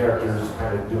same characters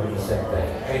kind of doing the same thing.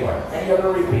 Anyway, any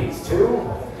other repeats? 2?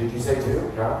 Did you say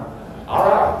 2? No? All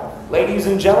right. Ladies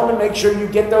and gentlemen, make sure you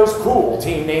get those cool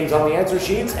team names on the answer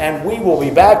sheets, and we will be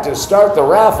back to start the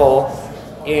raffle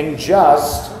in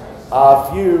just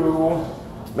a few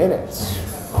minutes.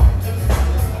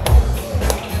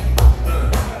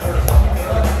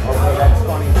 Okay, that's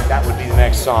funny. That would be the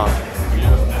next song.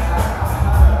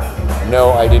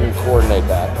 No, I didn't coordinate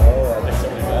that. Oh, I think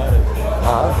somebody got it.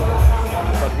 Huh?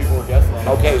 I thought people were guessing on it.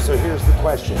 Okay, so here's the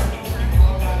question.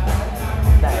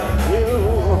 Thank you.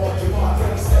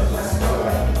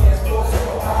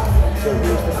 So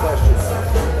here's the question.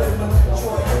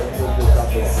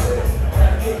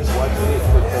 What is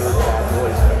the third Bad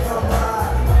Boys film?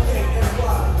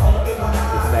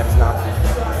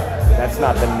 That's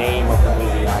not the name of the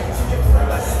movie I got.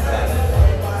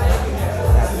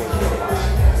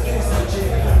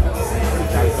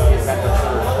 Is that the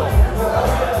third film?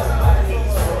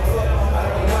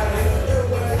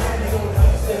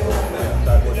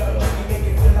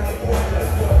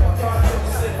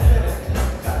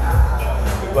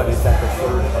 But is that the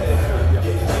third?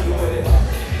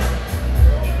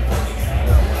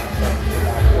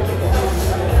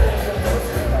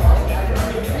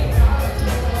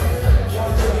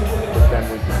 Then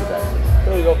we can do that.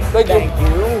 There we go. Thank you. Thank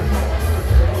you.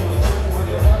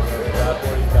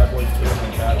 Bad Boys 2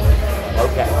 and Bad Boys.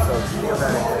 Okay, so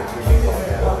theoretically, we can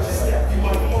call that.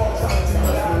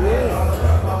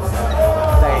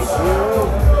 Thank you.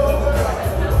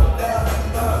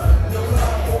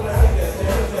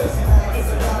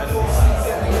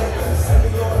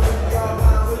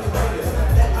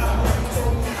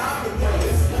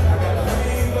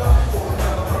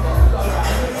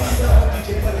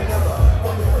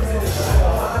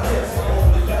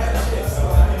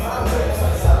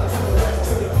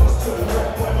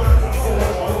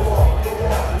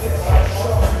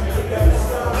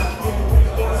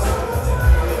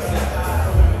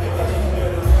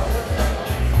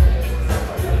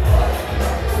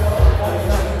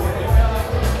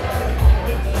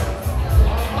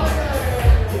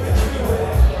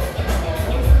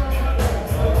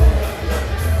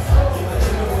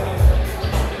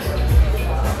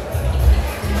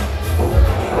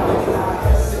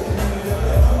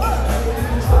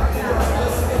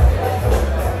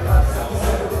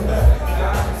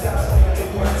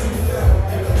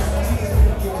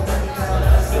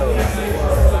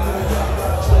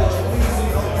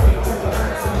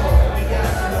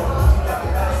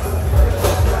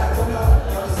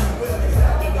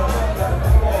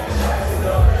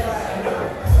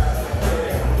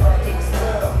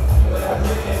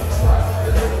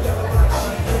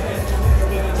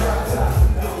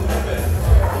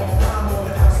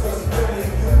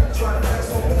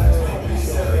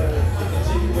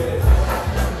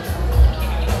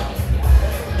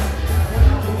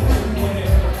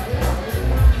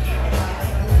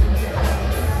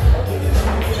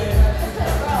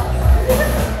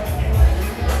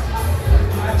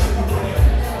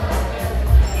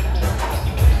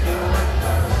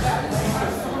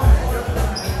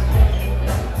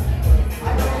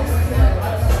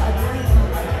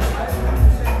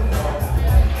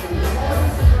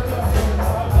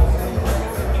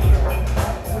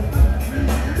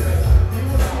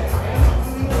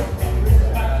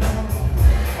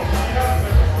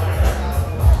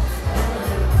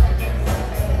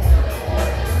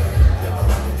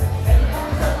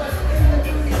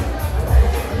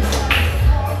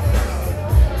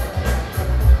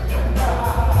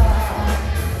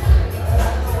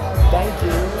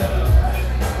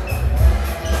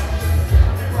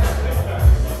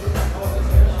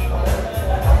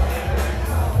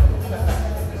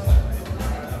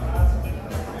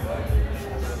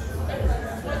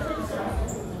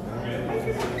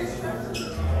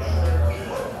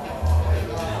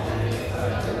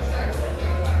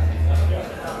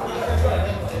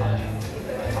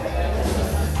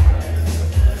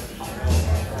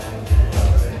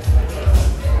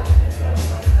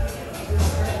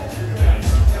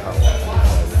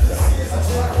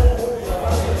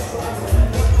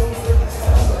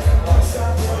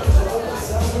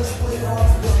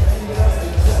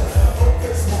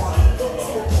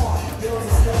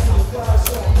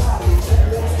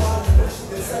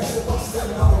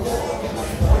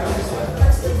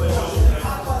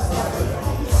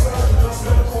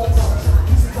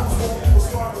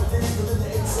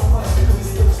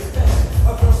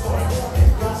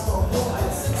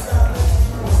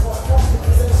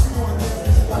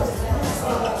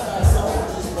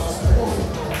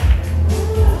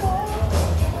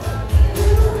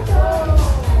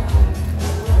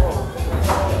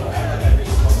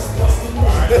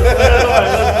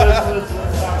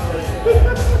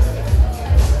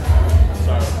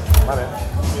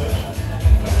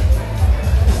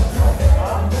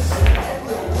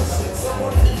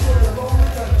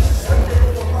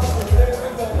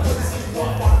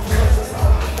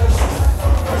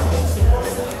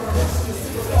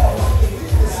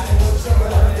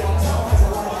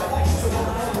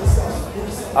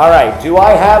 All right, do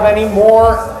I have any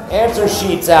more answer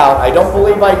sheets out? I don't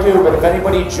believe I do, but if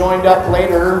anybody joined up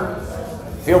later,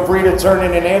 feel free to turn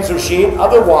in an answer sheet.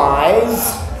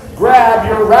 Otherwise, grab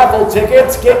your raffle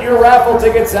tickets. Get your raffle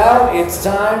tickets out. It's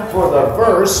time for the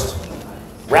first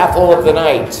raffle of the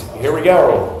night. Here we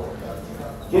go.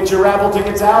 Get your raffle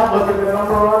tickets out, look at the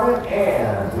number on it,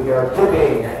 and we are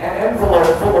giving an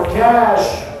envelope full of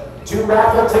cash to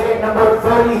raffle ticket number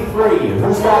 33.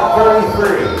 Who's got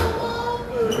 33?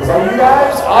 Is that you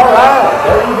guys? All right,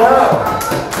 there you go.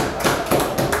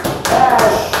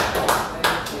 Cash.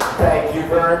 Thank you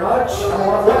very much.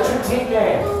 What's your team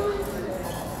name?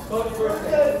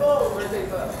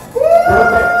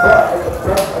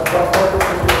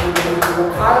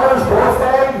 Kyler's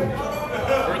birthday?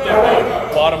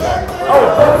 Bottom up. Oh,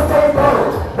 birthday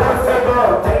boat. Birthday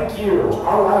boat. Thank you.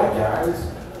 All right, guys.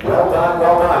 Well done,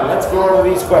 well done. Let's go over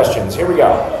these questions. Here we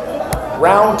go.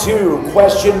 Round 2,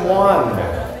 question 1.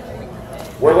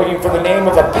 We're looking for the name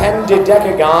of a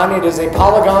pendidecagon. It is a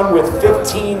polygon with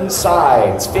 15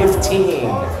 sides.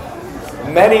 15.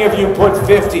 Many of you put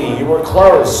 50. You were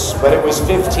close, but it was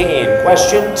 15.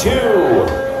 Question 2.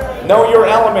 Know your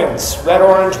elements. Red,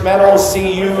 orange, metal,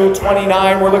 Cu,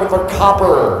 29. We're looking for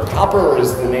copper. Copper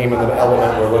is the name of the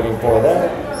element we're looking for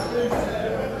there.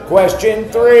 Question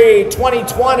 3.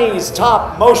 2020's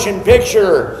top motion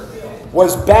picture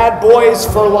was Bad Boys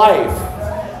for Life,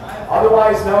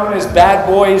 otherwise known as Bad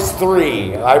Boys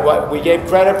 3. We gave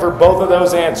credit for both of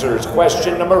those answers.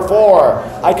 Question number 4.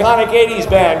 Iconic 80s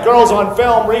band, Girls on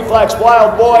Film, Reflex,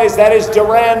 Wild Boys. That is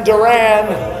Duran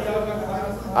Duran.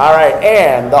 All right,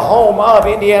 and the home of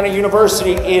Indiana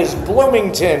University is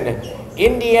Bloomington,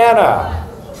 Indiana.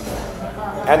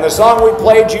 And the song we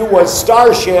played you was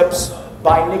Starships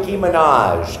by Nicki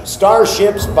Minaj.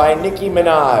 Starships by Nicki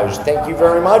Minaj. Thank you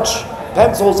very much.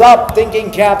 Pencils up,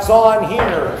 thinking caps on.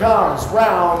 Here comes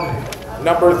round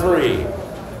number 3.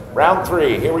 Round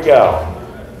 3, here we go.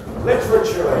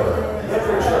 Literature.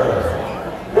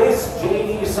 This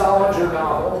J.D. Salinger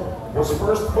novel was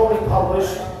first fully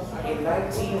published in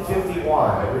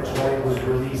 1951. Originally it was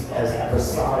released as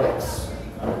episodics,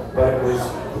 but it was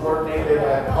coordinated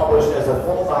and published as a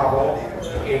full novel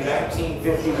in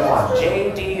 1951.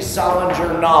 J.D.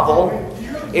 Salinger novel.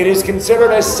 It is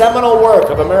considered a seminal work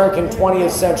of American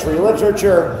 20th century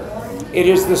literature. It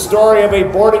is the story of a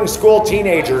boarding school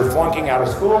teenager flunking out of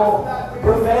school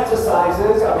who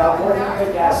fantasizes about working at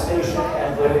a gas station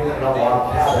and living in a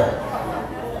log cabin.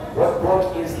 What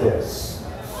book is this?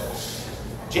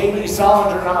 J.D.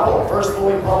 Salinger novel, first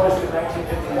fully published in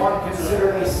 1951,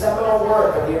 considered a seminal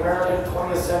work of the American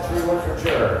 20th century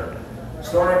literature.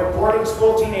 Story of a boarding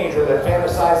school teenager that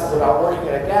fantasizes about working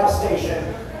at a gas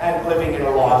station and living in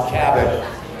a log cabin.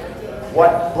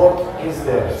 What book is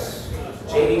this?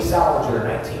 J.D. Salinger,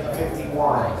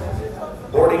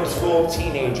 1951. Boarding school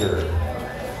teenager.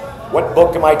 What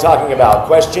book am I talking about?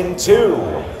 Question 2.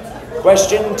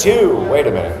 Question 2. Wait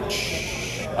a minute.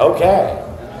 Shh. Okay.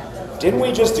 Didn't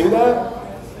we just do that?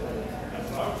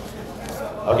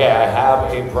 Okay, I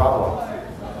have a problem.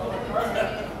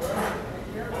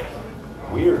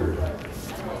 Weird.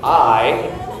 I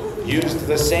used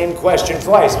the same question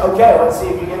twice. Okay, let's see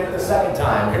if you get it the second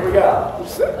time. Here we go.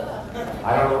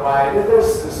 I don't know why I did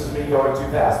this. This is me going too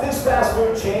fast. This fast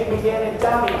food chain began in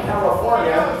Downey,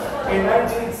 California in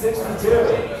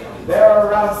 1962. There are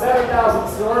around 7,000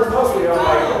 stores, mostly owned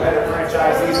by independent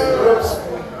franchisees and groups.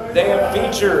 They have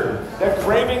featured the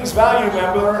Cravings Value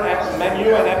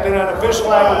menu and have been an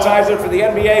official advertiser for the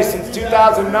NBA since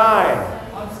 2009.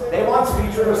 They once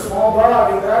featured a small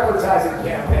dog in their advertising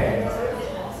campaign.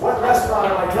 What restaurant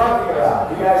am I talking about?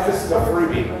 You guys, this is a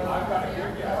freebie.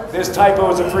 This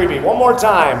typo is a freebie. One more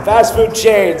time. Fast food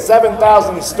chain,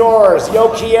 7,000 stores. Yo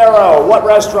Quiero. What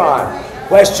restaurant?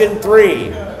 Question 3.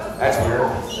 That's weird.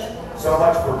 So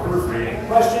much for proofreading.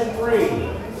 Question 3.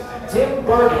 Tim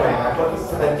Bergling. I'm looking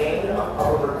for the name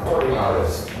of a recording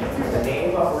artist. The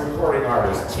name of a recording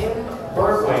artist. Tim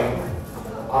Bergling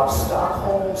of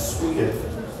Stockholm, Sweden.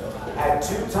 Had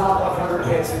 2 top 100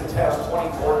 hits in Test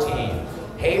 2014.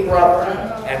 Hey Brother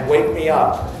and Wake Me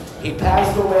Up. He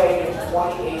passed away in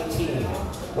 2018.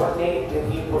 What name did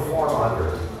he perform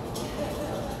under?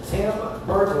 Tim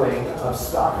Bergling of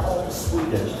Stockholm,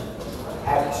 Sweden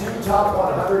had 2 top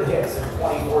 100 hits in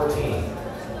 2014.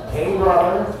 Hey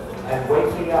Brother and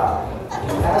Wake Me Up. He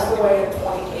passed away in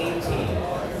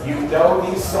 2018. You know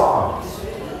these songs.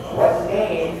 What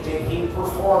name did he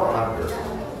perform under?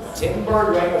 Tim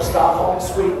Bergling of Stockholm,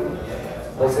 Sweden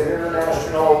was an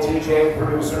international DJ,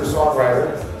 producer,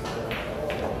 songwriter.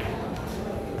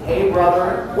 Hey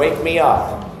Brother, Wake Me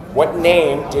Up. What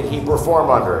name did he perform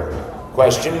under?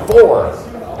 Question 4.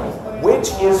 Which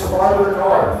is farther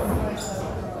north?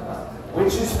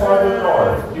 Which is farther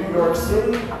north? New York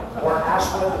City or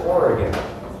Ashland, Oregon?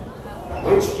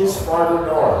 Which is farther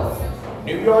north?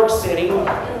 New York City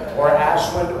or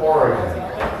Ashland, Oregon?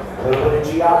 A little bit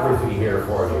of geography here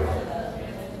for you.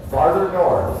 Farther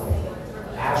north,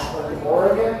 Ashland,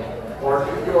 Oregon or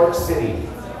New York City?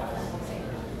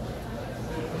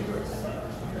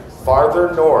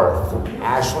 Farther north,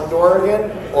 Ashland,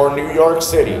 Oregon or New York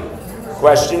City?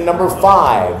 Question number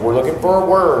 5, we're looking for a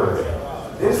word.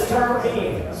 This term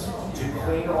means to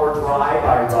clean or dry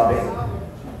by rubbing,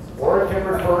 or it can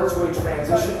refer to a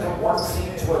transition from one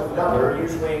scene to another,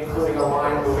 usually including a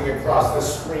line moving across the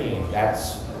screen.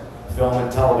 That's film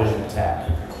and television tech.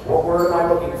 What word am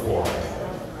I looking for?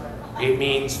 It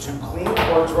means to clean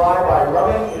or dry by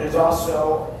rubbing. It is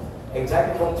also a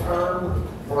technical term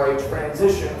for a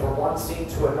transition from one scene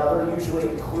to another, usually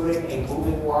including a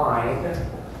moving line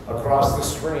across the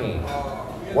screen.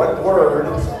 What word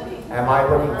am I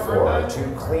looking for?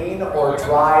 To clean or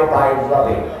dry by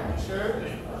rubbing,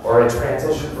 or a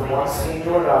transition from one scene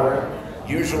to another,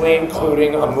 usually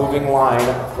including a moving line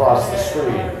across the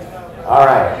screen. All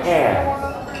right, and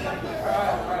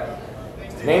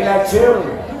name that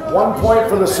tune. 1 point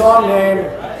for the song name,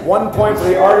 1 point for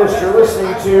the artist you're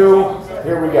listening to.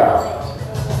 Here we go.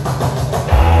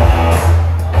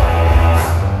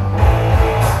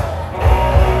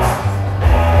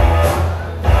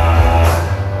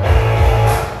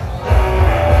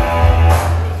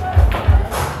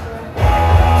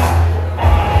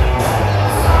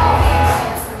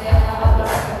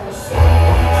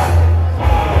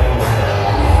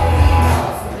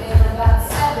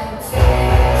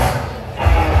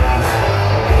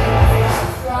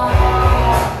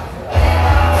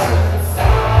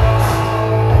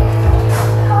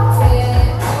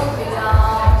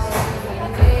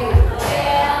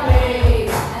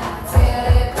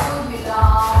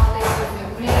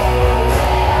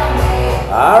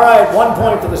 All right, 1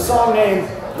 point for the song name,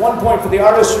 1 point for the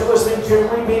artist you're listening to.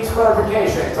 Repeats,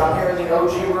 clarifications. I'm here in the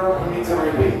OG room. Who needs a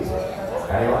repeat?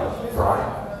 Anyone?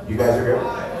 Brian? You guys are good?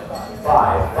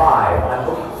 5. I'm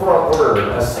looking for a word,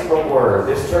 a single word.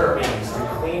 This term means to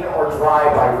clean or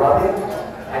dry by rubbing,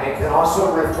 and it can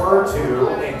also refer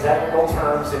to, in technical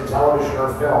terms in television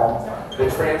or film, the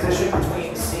transition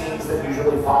between scenes that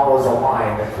usually follows a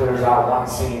line that clears out one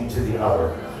scene to the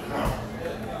other.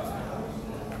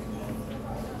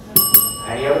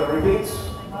 Any other repeats?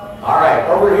 All right,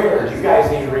 over here. Do you guys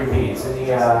need repeats in the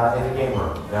game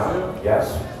room? No?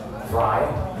 Yes? Fry?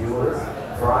 Bueller?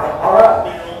 Fry? All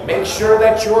right. Make sure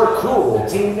that your cool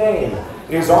team name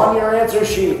is on your answer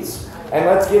sheets, and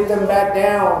let's get them back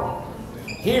down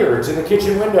here to the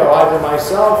kitchen window, either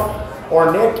myself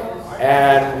or Nick,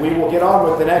 and we will get on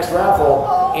with the next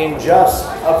raffle in just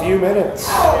a few minutes.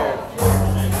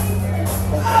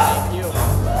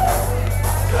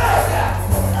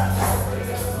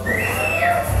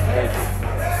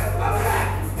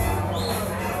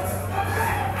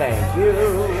 Thank you.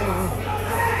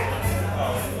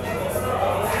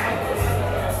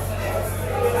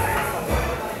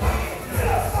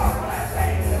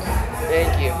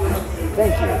 Thank you.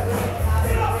 Thank you.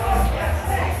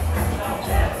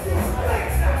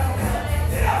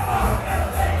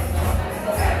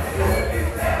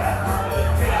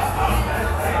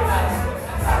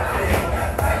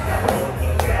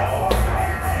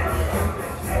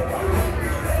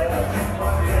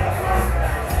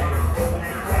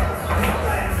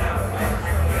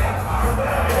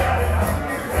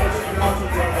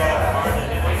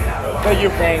 Thank you.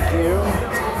 Thank you.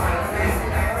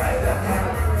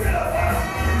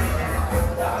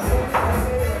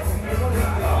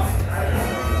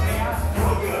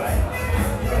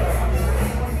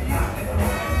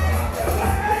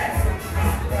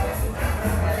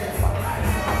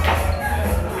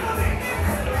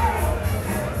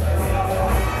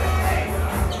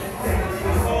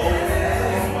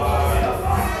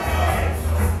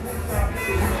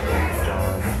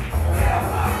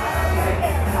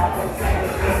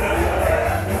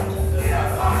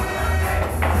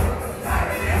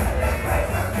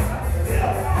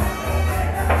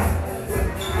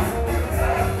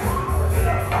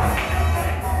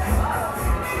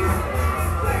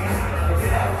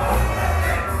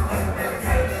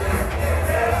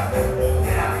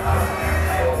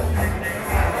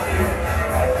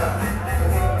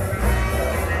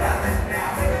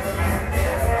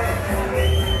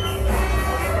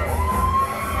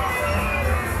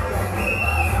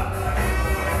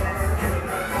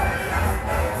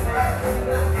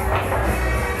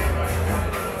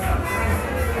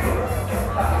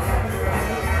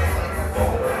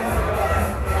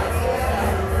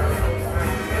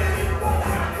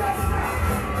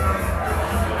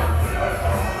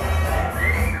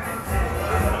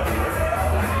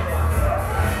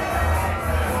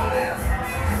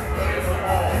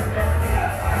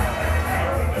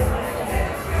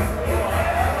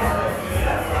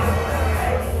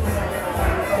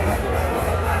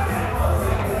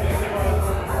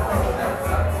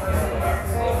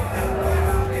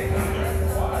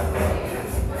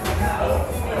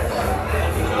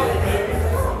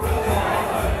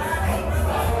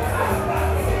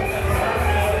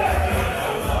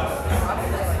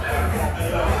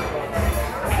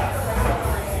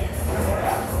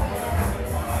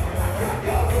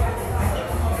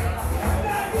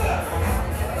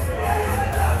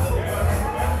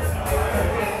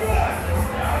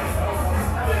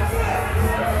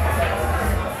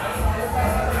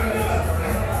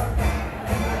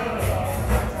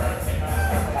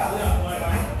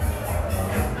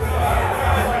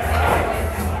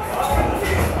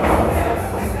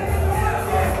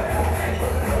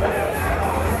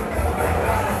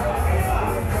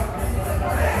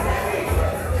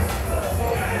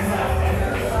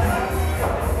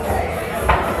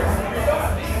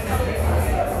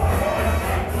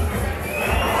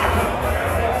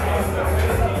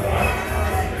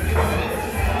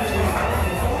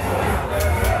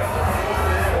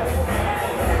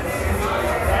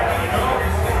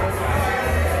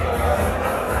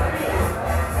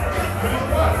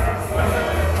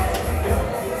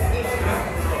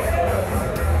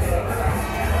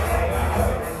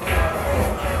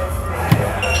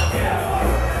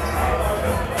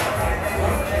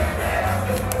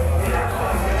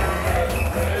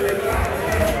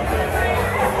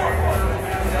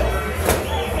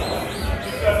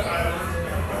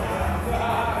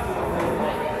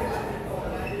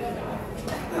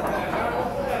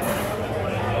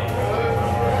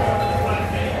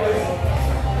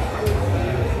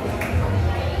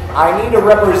 I need a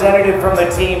representative from the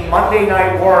team Monday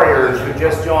Night Warriors who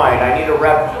just joined. I need a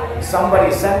rep.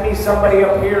 Somebody, send me somebody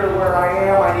up here to where I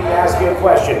am. I need to ask you a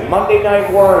question. Monday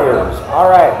Night Warriors. All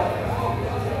right.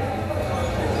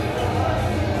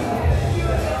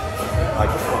 I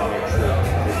just want to make sure.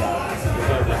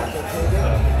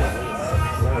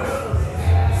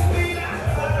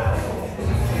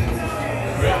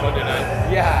 Monday night.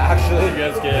 Yeah, actually. You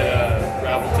guys get a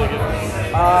raffle ticket?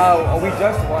 We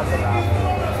just won the raffle.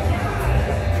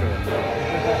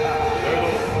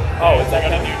 Oh, it's like a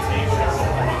new team. The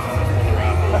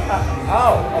raffle.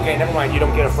 Oh, okay, never mind. You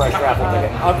don't get a fresh raffle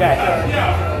ticket. Okay.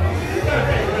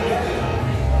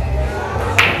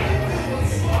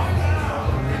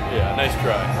 Yeah, nice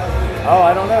try. Oh,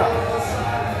 I don't know.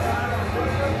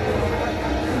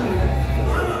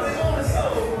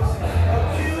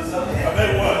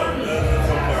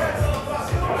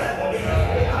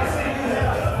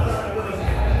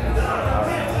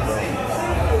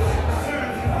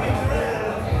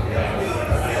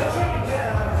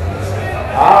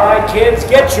 All right, kids,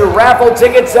 get your raffle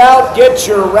tickets out. Get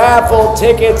your raffle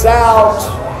tickets out.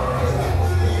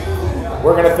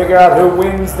 We're going to figure out who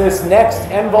wins this next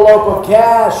envelope of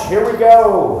cash. Here we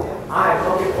go. I'm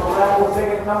looking for raffle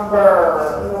ticket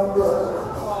number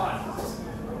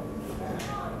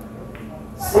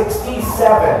 67. Who's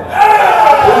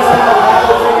in the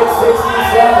raffle ticket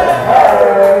 67?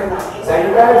 Hey. Is that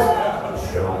you guys?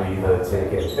 Show me the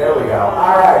ticket. There we go.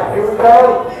 All right, here we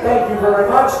go. Thank you very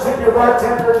much. Tip your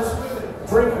bartenders.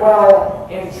 Drink well.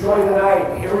 Enjoy the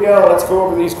night. Here we go. Let's go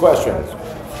over these questions.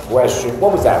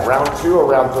 What was that? Round 2 or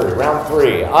round 3? Round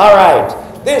 3. All right.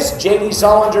 This J.D.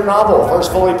 Salinger novel,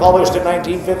 first fully published in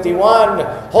 1951.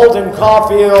 Holden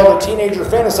Caulfield, a teenager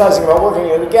fantasizing about working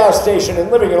at a gas station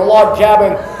and living in a log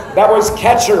cabin. That was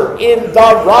Catcher in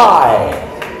the Rye.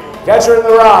 Catcher in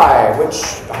the Rye, which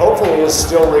hopefully is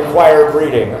still required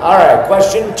reading. All right,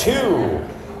 question 2.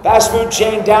 Fast food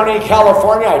chain Downey,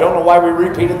 California. I don't know why we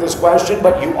repeated this question,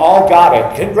 but you all got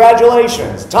it.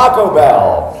 Congratulations. Taco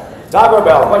Bell. Taco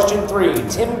Bell. Question 3.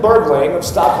 Tim Bergling of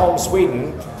Stockholm,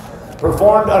 Sweden,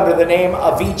 performed under the name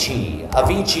Avicii.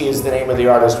 Avicii is the name of the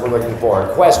artist we're looking for.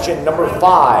 Question number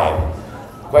 5.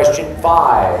 Question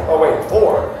 5. Oh, wait,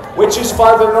 4. Which is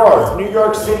farther north, New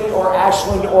York City or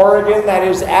Ashland, Oregon? That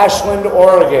is Ashland,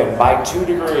 Oregon, by 2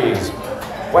 degrees.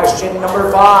 Question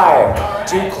number 5.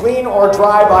 To clean or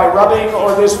dry by rubbing,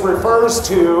 or this refers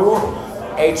to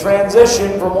a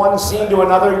transition from one scene to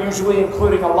another, usually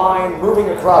including a line moving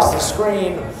across the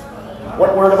screen.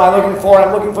 What word am I looking for?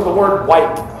 I'm looking for the word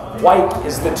wipe. Wipe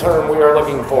is the term we are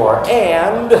looking for.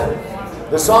 And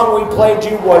the song we played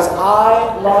you was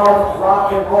I Love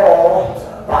Rock and Roll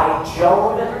by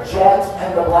Joan Jett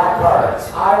and the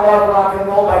Blackhearts. I Love Rock and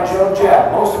Roll by Joan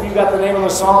Jett. Most of you got the name of the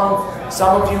song.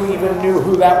 Some of you even knew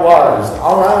who that was.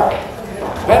 All right.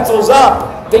 Pencils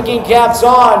up. Thinking caps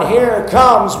on. Here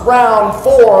comes round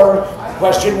 4.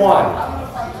 Question 1.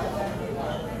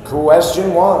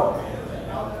 Question 1.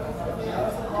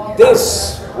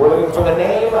 We're looking for the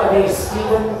name of a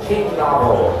Stephen King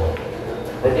novel.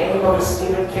 The name of a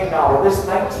Stephen King novel. This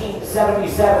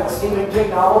 1977 Stephen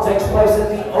King novel takes place at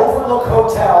the Overlook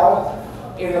Hotel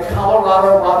in the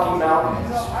Colorado Rocky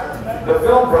Mountains. The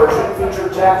film version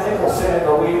featured Jack Nicholson in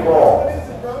the lead role.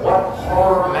 What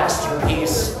horror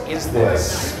masterpiece is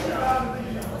this?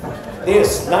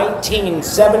 This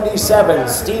 1977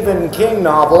 Stephen King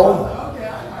novel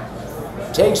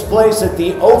takes place at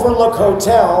the Overlook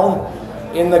Hotel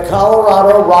in the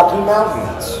Colorado Rocky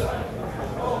Mountains.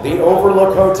 The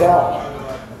Overlook Hotel.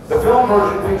 The film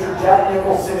version featured Jack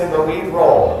Nicholson in the lead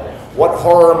role. What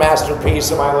horror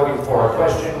masterpiece am I looking for?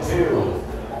 Question 2.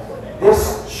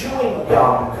 This chewing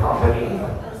gum company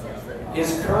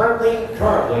is currently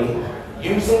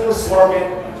using the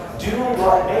slogan, "Do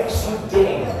what makes you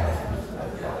ding."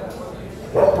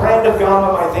 What brand of gum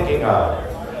am I thinking of?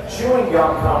 Chewing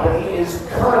gum company is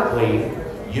currently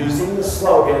using the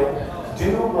slogan,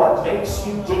 "Do what makes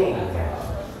you ding."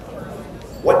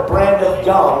 What brand of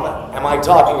gum am I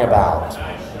talking about?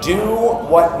 Do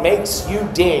what makes you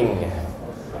ding.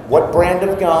 What brand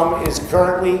of gum is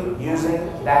currently using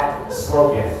that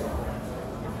slogan?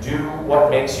 Do what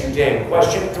makes you ding.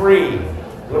 Question 3.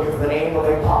 Looking for the name of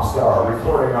a pop star,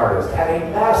 recording artist, had a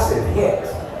massive hit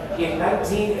in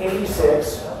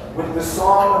 1986 with the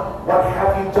song, "What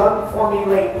Have You Done For Me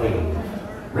Lately?"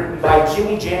 written by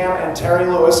Jimmy Jam and Terry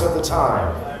Lewis of the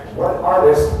time. What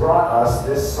artist brought us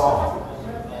this song?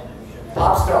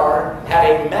 Pop star had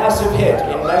a massive hit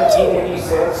in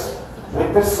 1986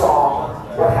 with the song,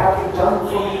 "What Have You Done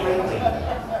For Me Lately?"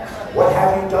 What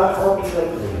Have You Done For Me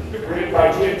Lately? Written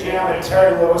by Jimmy Jam and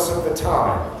Terry Lewis of the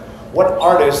time. What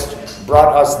artist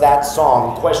brought us that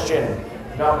song? Question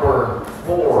number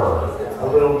 4, a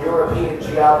little European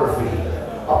geography.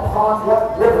 Upon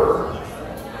what river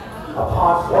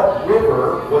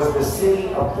was the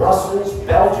city of Brussels,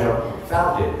 Belgium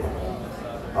founded?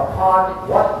 Upon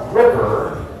what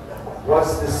river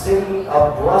was the city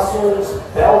of Brussels,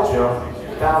 Belgium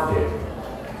founded?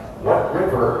 What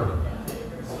river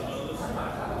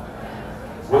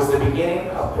was the beginning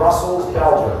of Brussels,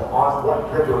 Belgium? On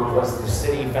what river was the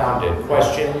city founded?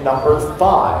 Question number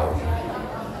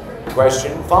 5.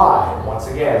 Question 5, once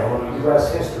again, a little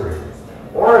U.S. history.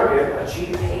 Oregon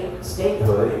achieved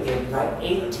statehood in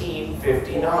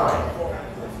 1859.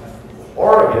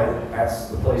 Oregon, that's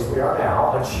the place we are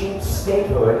now, achieved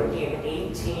statehood in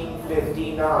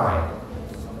 1859.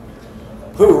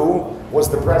 Who was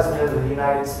the President of the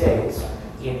United States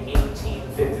in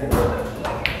 1859?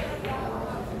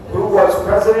 Who was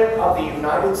President of the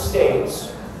United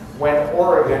States when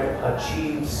Oregon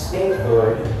achieved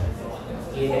statehood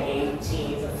in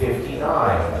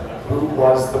 1859? Who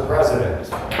was the president?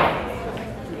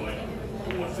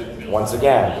 Once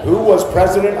again, who was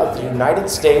President of the United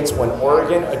States when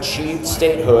Oregon achieved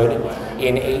statehood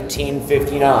in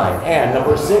 1859? And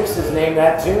number 6 is Name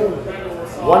That Tune.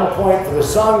 1 point for the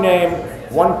song name,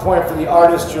 1 point for the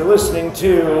artist you're listening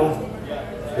to.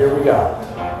 Here we go.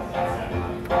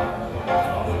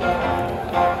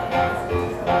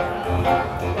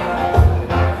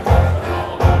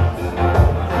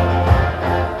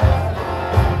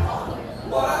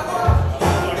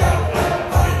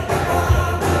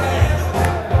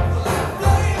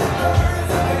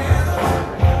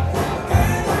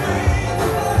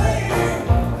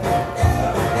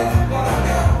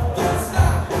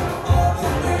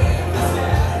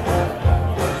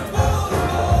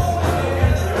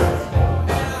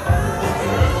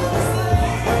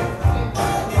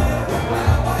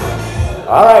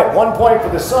 All right, 1 point for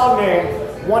the song name,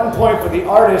 1 point for the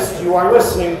artist you are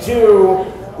listening to.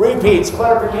 Repeats,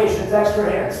 clarifications, extra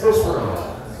hints. This room.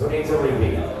 Who needs a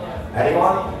repeat?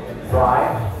 Anyone?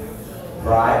 Fry?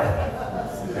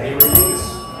 Any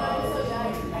repeats?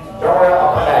 Don't worry,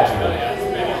 I'll come back to you.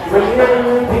 When you get any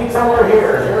repeats over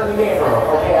here in the game room.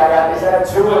 Okay, I got, is that a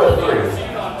 2 or a 3?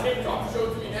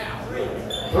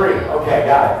 3, okay,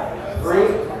 got it. 3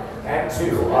 and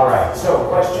 2. All right, so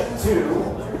question 2.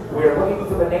 We are looking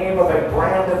for the name of a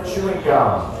brand of chewing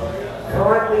gum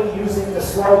currently using the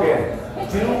slogan,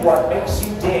 "Do what makes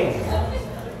you ding."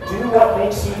 "Do what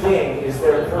makes you ding" is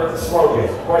their current slogan.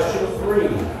 Question 3,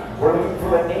 we're looking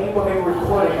for the name of a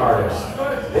recording artist.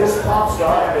 This pop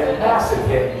star had a massive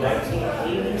hit in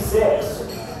 1986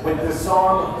 with the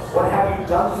song, "What Have You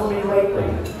Done For Me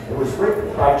Lately?" It was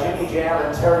written by Jimmy Jam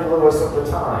and Terry Lewis of the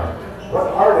time.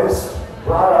 What artist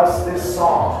brought us this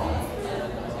song?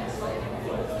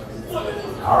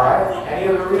 All right, any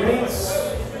other repeats?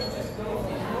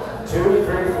 2,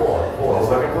 3, 4. We're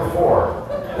looking for 4.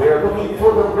 We are looking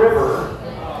for the river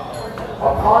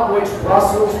upon which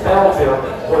Brussels, Belgium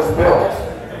was built.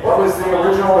 What was the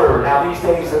original river? Now these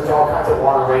days there's all kinds of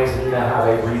waterways and you know how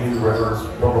they redo rivers,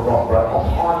 blah, blah, blah. But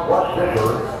upon what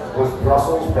river was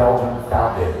Brussels, Belgium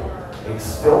founded? It's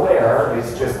still there,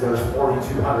 it's just there's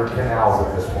 4,200 canals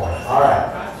at this point. All right.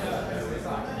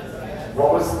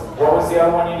 What was the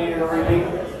other one you needed to repeat?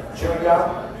 Chewing gum?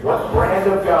 What brand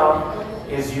of gum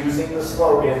is using the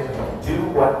slogan, "Do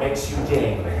what makes you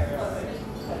ding"?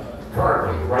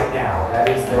 Currently, right now. That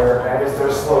is their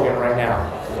slogan right now.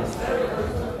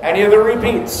 Any other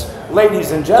repeats?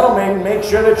 Ladies and gentlemen, make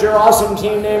sure that your awesome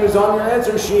team name is on your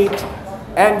answer sheet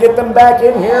and get them back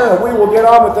in here, and we will get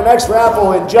on with the next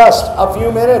raffle in just a few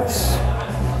minutes.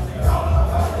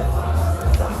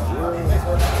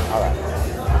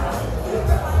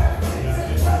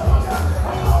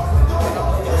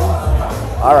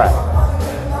 All right.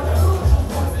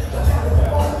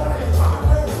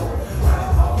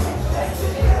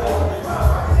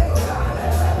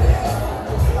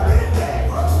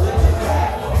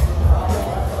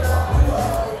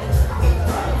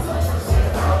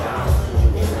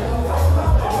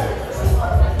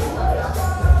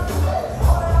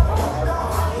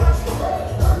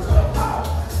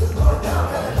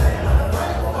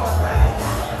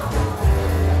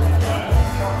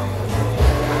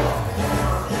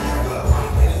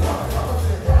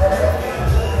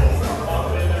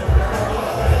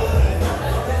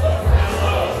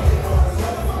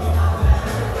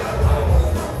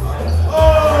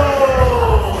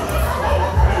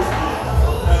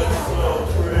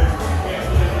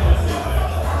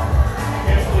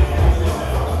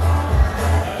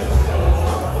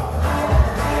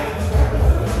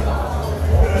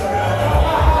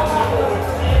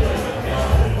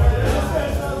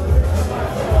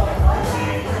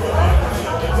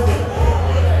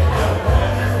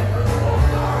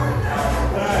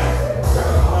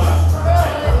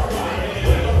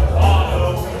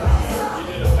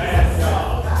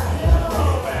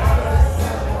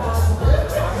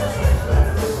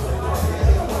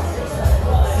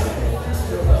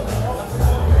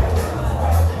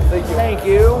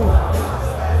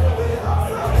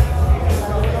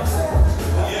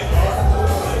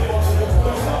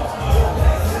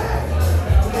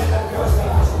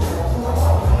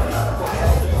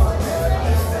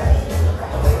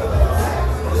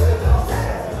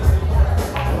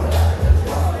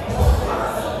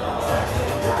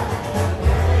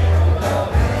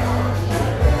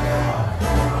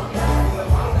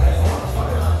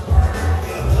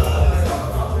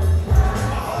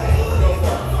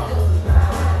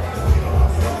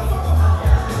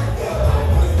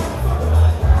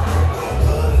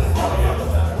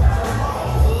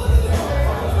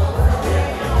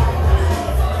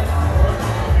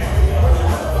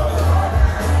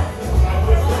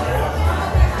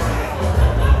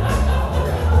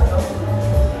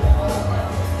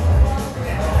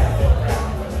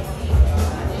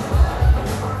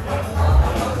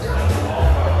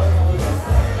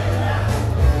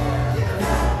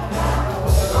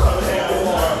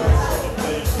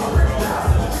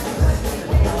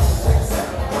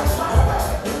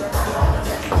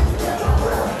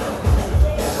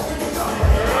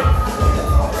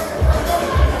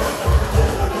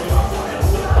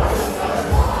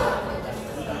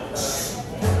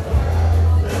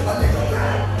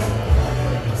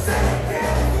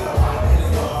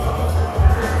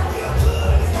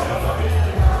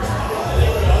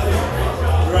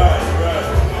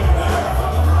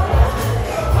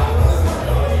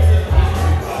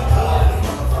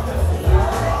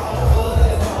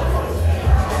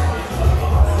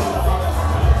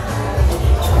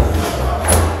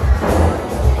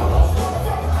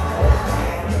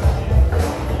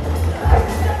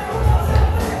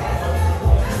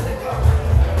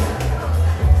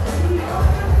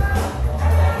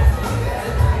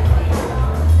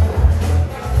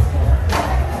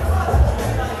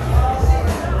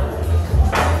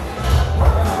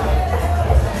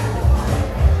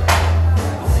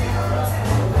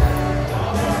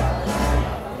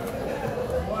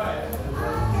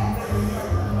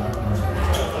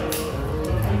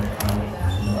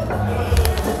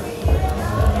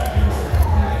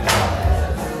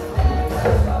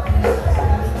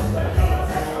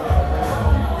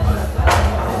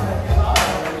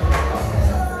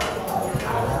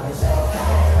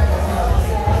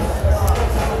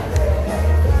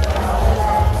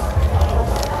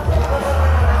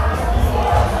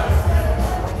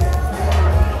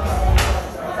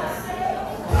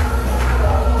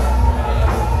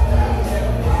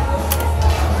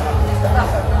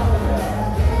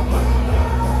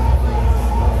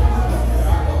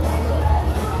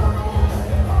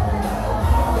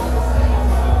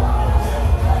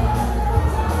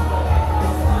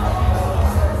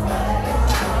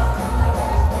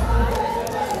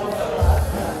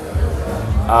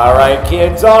 All right,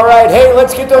 kids. All right. Hey,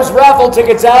 let's get those raffle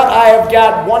tickets out. I have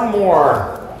got one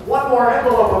more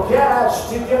envelope of cash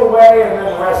to give away, and then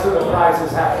the rest of the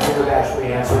prizes have to do with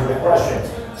actually answering the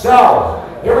questions. So,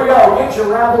 here we go. Get your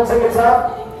raffle tickets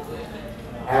up.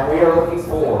 And we are looking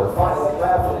for final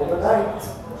raffle of the night.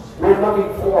 We're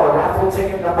looking for raffle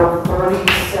ticket number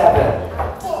 37.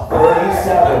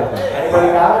 37. Anybody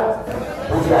got it?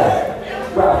 Who's got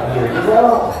it? Well, here you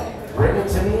go. Bring it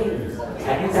to me.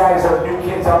 And you guys are new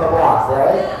kids on the block,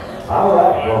 right? All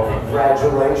right, well,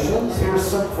 congratulations. Here's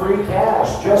some free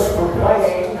cash just for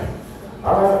playing.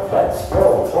 All right, let's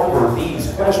go over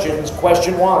these questions.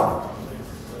 Question one.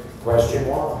 Question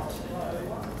one.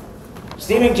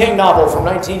 Stephen King novel from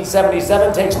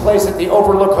 1977 takes place at the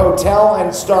Overlook Hotel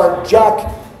and starred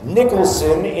Jack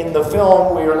Nicholson in the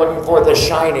film we are looking for, The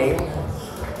Shining.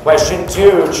 Question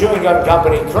two. Chewing gum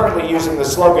company currently using the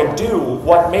slogan, "Do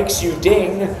what makes you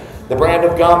ding." The brand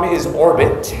of gum is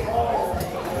Orbit.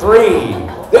 3.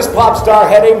 This pop star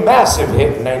had a massive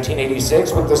hit in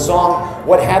 1986 with the song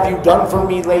 "What Have You Done For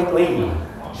Me Lately?"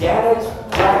 Janet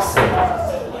Jackson.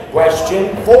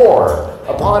 Question 4.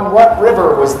 Upon what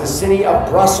river was the city of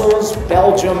Brussels,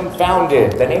 Belgium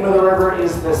founded? The name of the river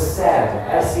is the Seine.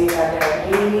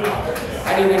 S-E-N-N-E.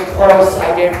 Anything close,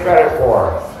 I gave credit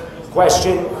for.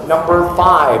 Question number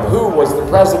 5. Who was the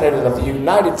president of the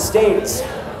United States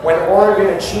when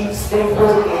Oregon achieved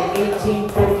statehood in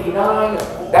 1859?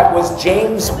 That was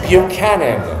James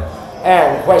Buchanan.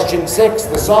 And question 6,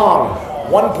 the song.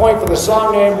 1 point for the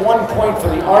song name, 1 point for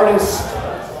the artist.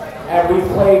 And we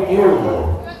played You.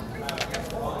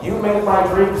 You Make My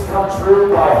Dreams Come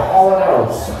True by Hall &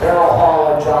 Oates, Beryl Hall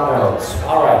and John Oates.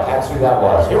 All right, that's who that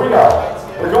was. Here we go.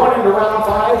 We're going into round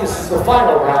 5. This is the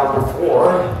final round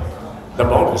before the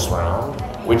bonus round,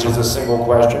 which is a single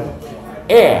question.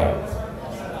 And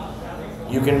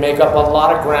you can make up a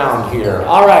lot of ground here.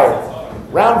 All right,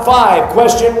 round 5,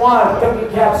 question 1. Thinking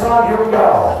caps on, here we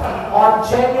go. On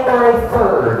January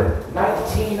 3rd,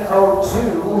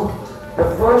 1902, the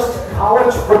first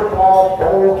college football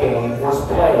bowl game was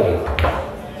played.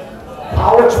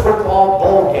 College football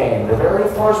bowl game. The very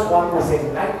first one was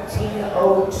in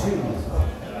 1902.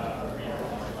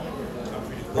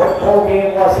 What bowl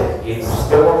game was it? It's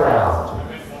still around.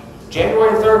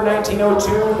 January 3rd,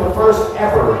 1902, the first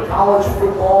ever college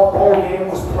football bowl game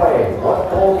was played. What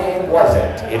bowl game was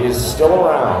it? It is still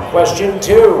around. Question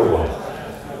 2.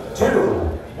 2.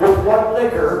 With what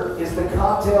liquor is the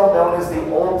cocktail known as the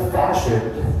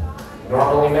old-fashioned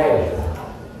normally made?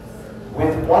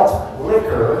 With what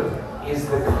liquor is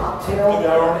the cocktail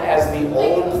known as the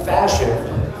old-fashioned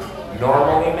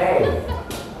normally made?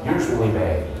 Usually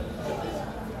made.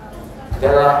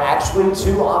 There are actually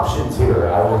 2 options here.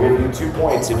 I will give you 2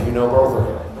 points if you know both of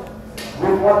them.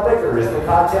 With what liquor is the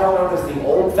cocktail known as the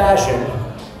old-fashioned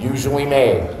usually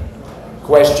made?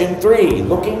 Question 3.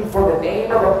 Looking for the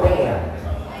name of a band.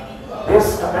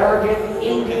 This American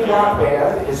indie rock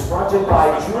band is fronted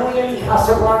by Julian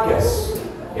Casablancas.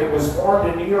 It was formed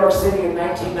in New York City in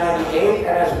 1998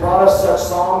 and has brought us such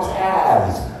songs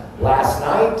as Last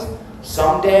Night,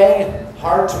 Someday,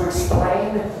 Hard to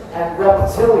Explain, and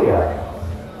Reptilia.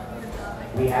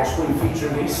 We actually feature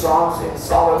these songs in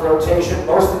solid rotation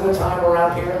most of the time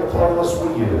around here in the playlist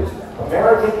we use.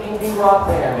 American indie rock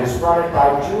band is fronted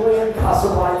by Julian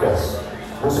Casablancas.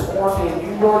 Was formed in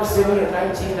New York City in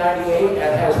 1998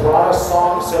 and has brought us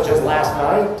songs such as Last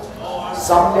Night,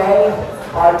 Someday,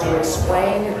 Hard to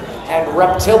Explain, and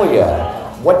Reptilia.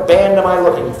 What band am I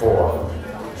looking for?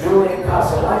 Julian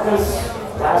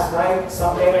Casablancas, Last Night,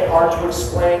 Someday, Hard to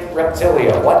Explain,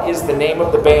 Reptilia. What is the name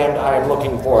of the band I am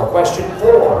looking for? Question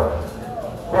 4.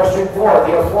 Question 4.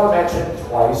 The aforementioned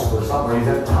twice, for some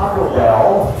reason, Taco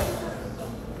Bell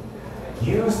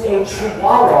used a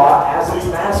Chihuahua as its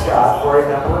mascot for a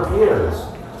number of years.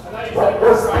 What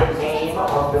was the name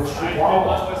of the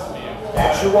Chihuahua?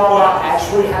 That Chihuahua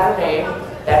actually had a name.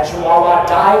 That Chihuahua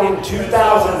died in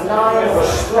 2009 of a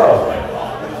stroke.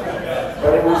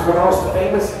 But it was the most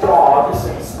famous dog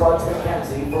since Spuds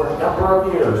MacKenzie for a number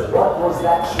of years. What was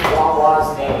that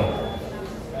Chihuahua's name?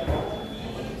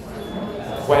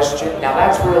 Question, now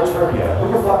that's real trivia.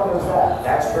 Who the fuck knows that?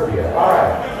 That's trivia. All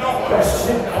right.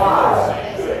 Question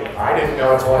 5. I didn't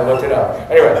know until I looked it up.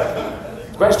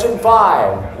 Anyway, question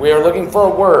 5. We are looking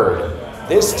for a word.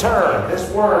 This term, this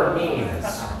word means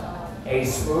a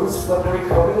smooth, slippery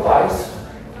coating of ice,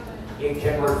 It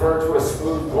can refer to a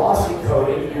smooth, glossy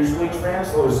coating, usually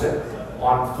translucent,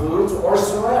 on foods or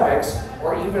ceramics,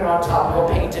 or even on top of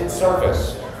a painted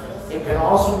surface. It can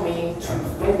also mean to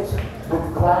fit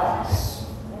with glass.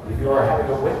 If you are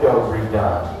having a window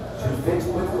redone, to fit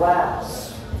with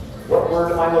glass. What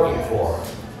word am I looking for?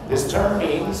 This term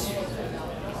can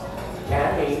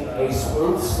mean a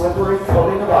smooth, slippery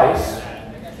coating of ice.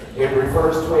 It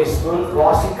refers to a smooth,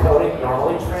 glossy coating,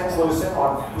 normally translucent,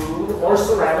 on food or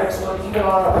ceramics, or even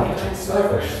on a painted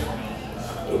surface.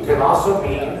 It can also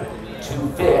mean to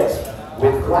fit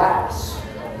with glass.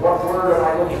 What word am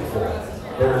I looking for?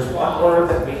 There is one word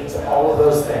that means all of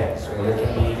those things, or that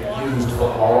can be used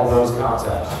for all of those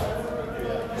concepts.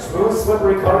 Smooth,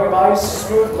 slippery coating of ice,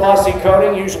 smooth, glossy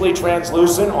coating, usually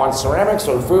translucent, on ceramics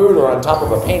or food or on top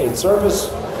of a painted surface.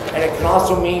 And it can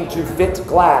also mean to fit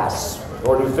glass,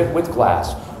 or to fit with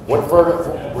glass. What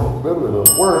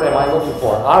word am I looking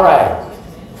for? All right.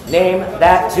 Name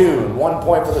that tune. 1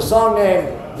 point for the song name,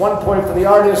 1 point for the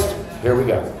artist. Here we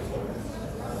go.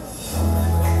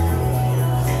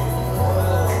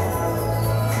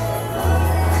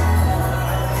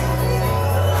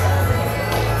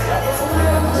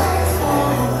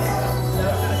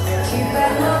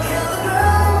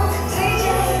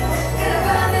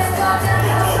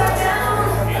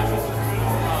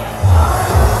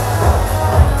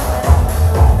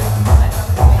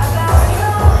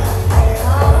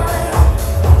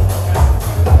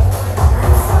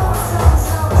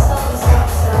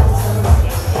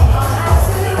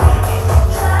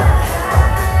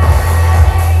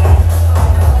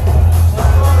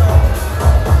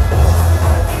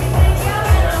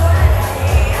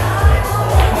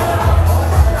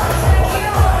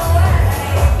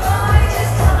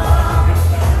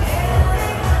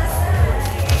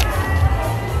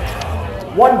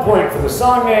 Point for the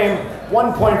song name,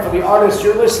 1 point for the artist.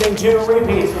 You're listening to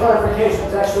repeats,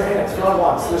 clarifications, extra hints. Going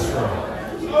once, this room.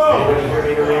 Anybody hear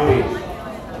me to repeat?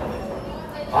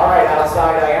 All right,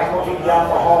 outside, I am looking down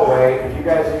the hallway. If you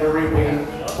guys need a repeat,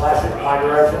 flash it in my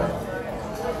direction.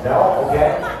 No?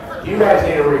 Okay. You guys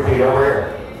need a repeat over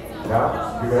here.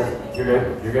 No? You're good? You're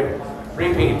good? You're good?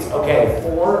 Repeats. Okay,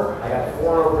 4. I got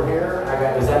 4 over here.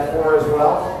 Is that 4 as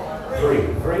well? 3.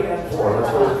 3 and 4.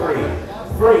 Let's go with 3.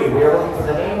 3, we are looking for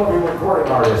the name of your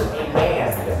recording artist, a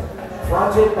band.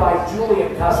 Fronted by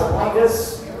Julian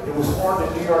Casablancas, it was formed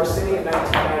in New York City in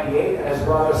 1998 and has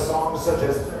brought us songs such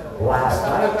as Last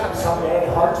Night, Someday,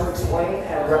 Hard to Explain,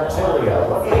 and Reptilia.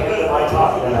 What band am I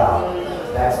talking about?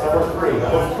 That's number 3.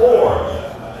 Number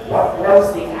 4, what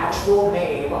was the actual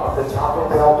name of the Taco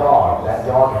Bell dog? That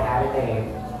dog had a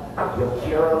name.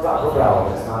 Gilkiro Taco Bell.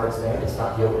 That's not its name. It's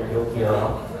not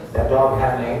Gilkiro. That dog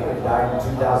had a name and it died in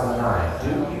 2009. Do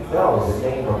you know the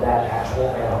name of that actual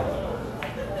animal?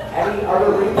 Any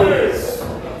other repeats?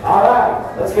 All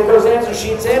right, let's get those answer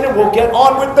sheets in and we'll get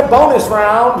on with the bonus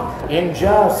round in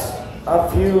just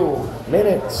a few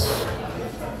minutes.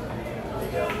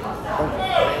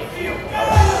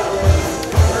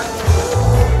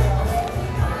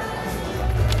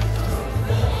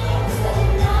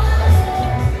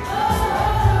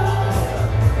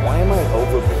 Why am I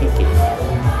over peaking?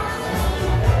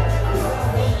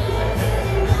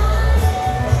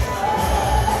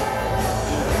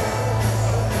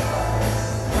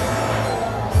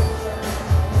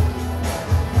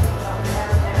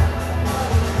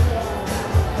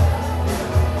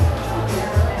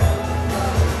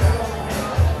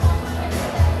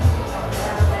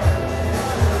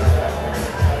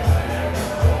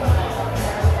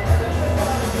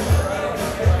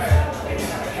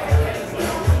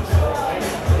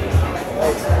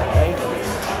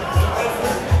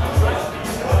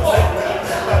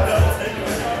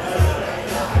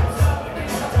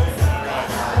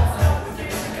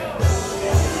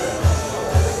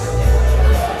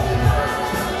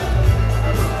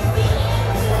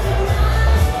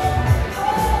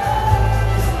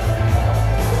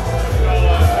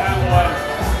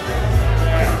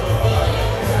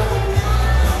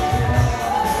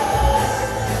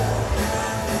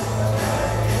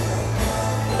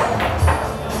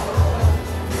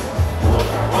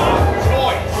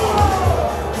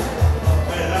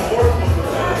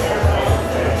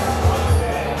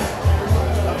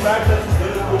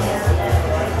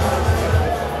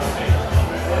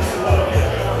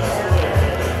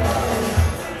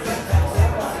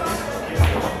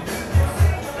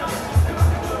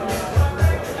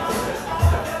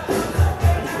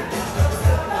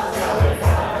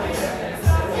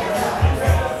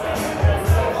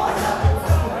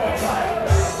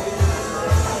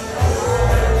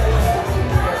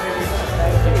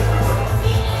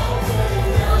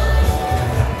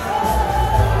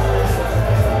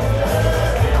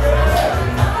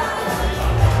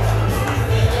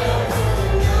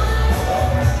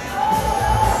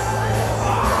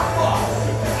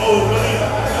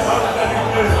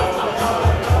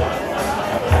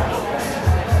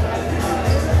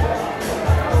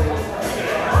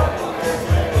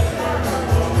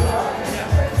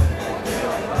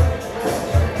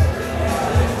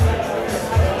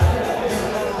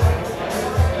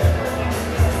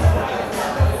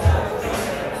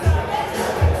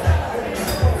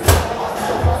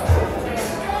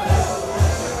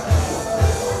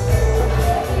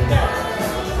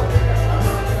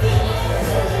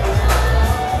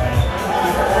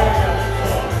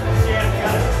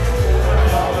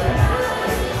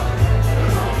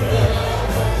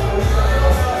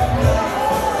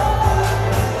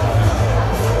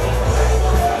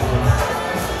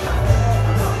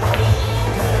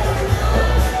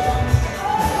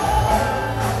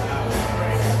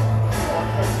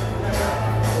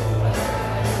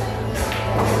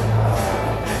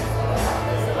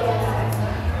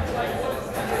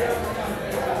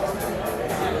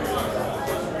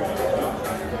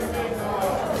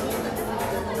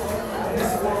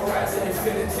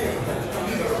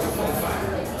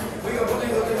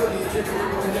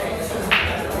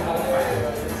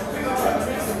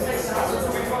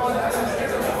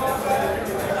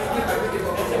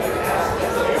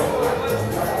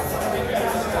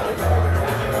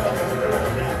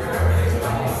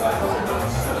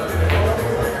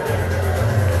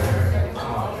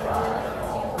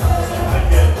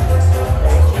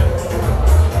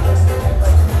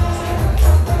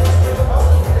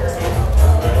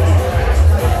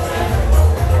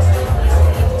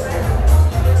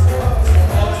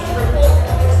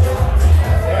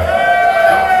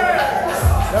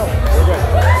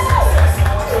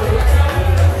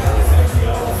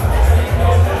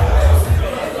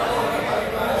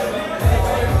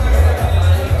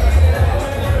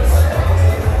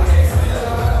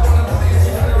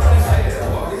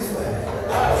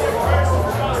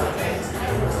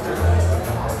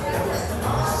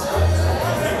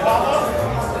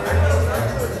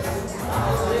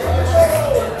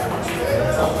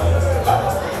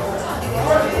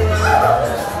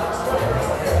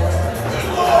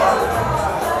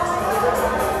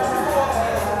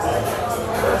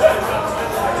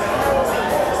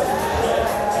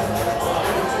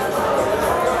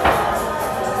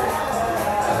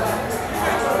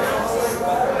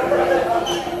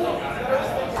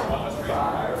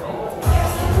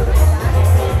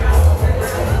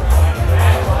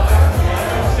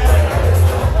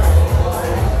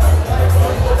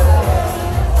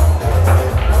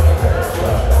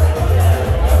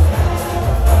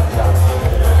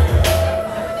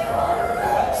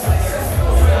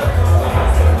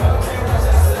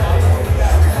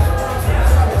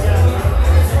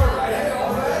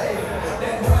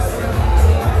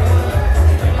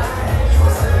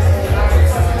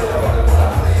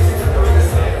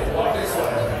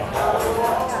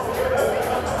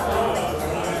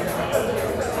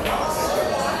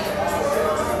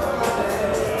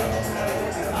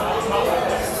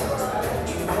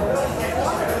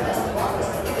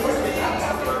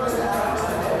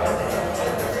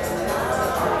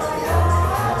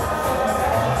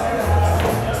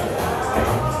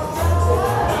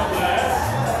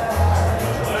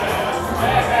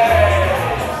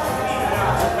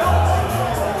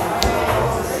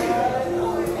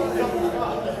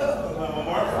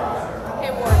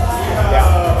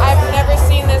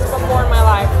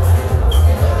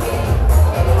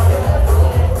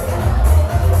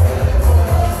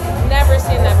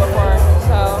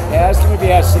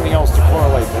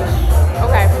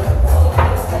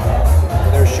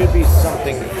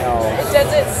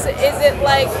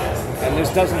 and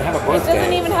this doesn't have a It birth doesn't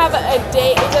date. even have a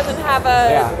date. It doesn't have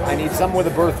a. Yeah, I need something with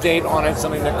a birth date on it,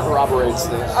 something that corroborates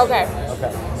this. Okay.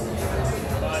 Okay.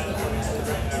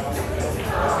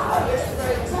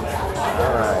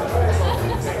 All right.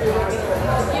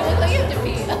 You look like you have to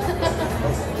pee.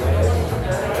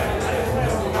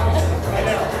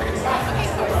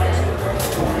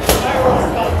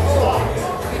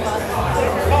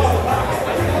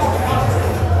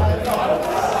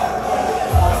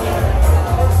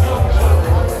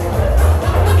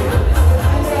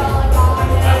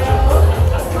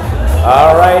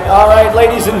 All right,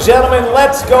 ladies and gentlemen,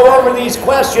 let's go over these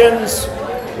questions.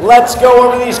 Let's go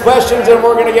over these questions, and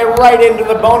we're going to get right into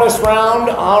the bonus round.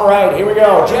 All right, here we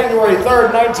go. January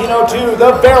 3rd, 1902,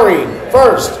 the very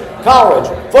first college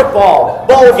football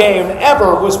bowl game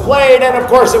ever was played, and of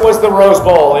course it was the Rose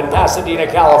Bowl in Pasadena,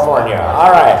 California.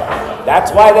 All right,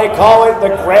 that's why they call it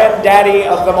the granddaddy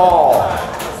of them all.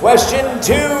 Question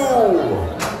 2.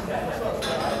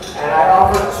 And I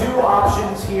offer 2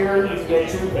 options here. You get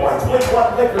 2 points. With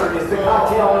what liquor is the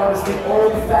cocktail known as the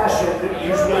old-fashioned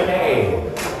usually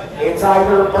made? It's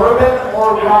either bourbon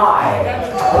or rye.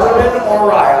 Bourbon or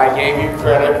rye. I gave you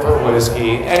credit for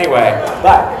whiskey. Anyway,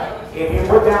 but if you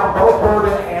put down both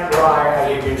bourbon and rye,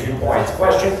 I gave you 2 points.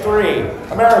 Question 3.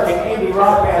 American indie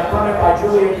rock band fronted by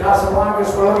Julian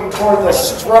Casablancas. We're looking for The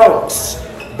Strokes.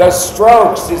 The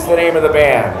Strokes is the name of the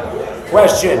band.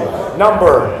 Question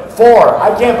number 4.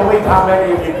 I can't believe how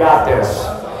many of you got this.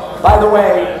 By the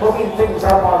way, looking things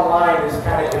up online is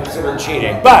kind of considered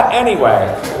cheating. But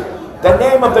anyway, the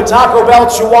name of the Taco Bell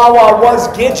Chihuahua was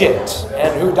Gidget,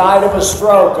 and who died of a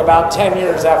stroke about 10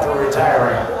 years after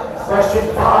retiring.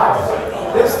 Question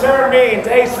 5. This term means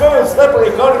a smooth,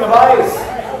 slippery coating of ice,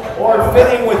 or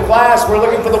fitting with glass. We're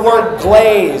looking for the word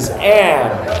glaze.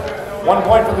 And 1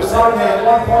 point for the songman,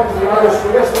 1 point for the artist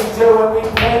you're listening to, and we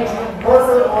played you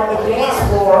Murder on the Dance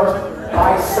Floor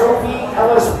by Sophie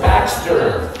Ellis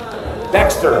Baxter.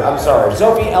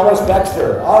 Sophie Ellis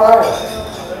Baxter. All right.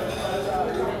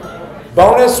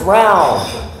 Bonus round.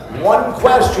 1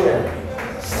 question,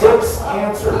 6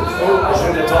 answers. Oh, I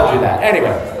should have told you that.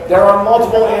 Anyway, there are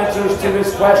multiple answers to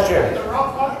this question.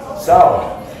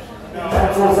 So,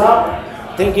 pencils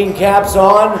up, thinking caps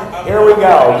on. Here we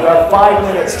go. You have 5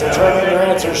 minutes to turn in your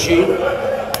answer sheet.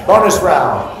 Bonus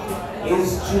round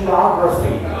is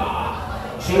geography.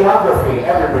 Geography,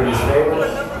 everybody's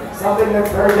favorite. Something that's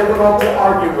very difficult to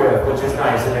argue with, which is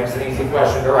nice. It makes an easy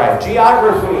question to write.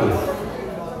 Geography.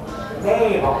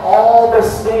 Name all the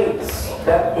states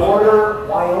that border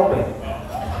Wyoming.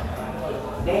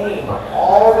 Name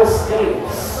all the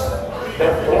states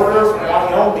that border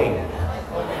Wyoming.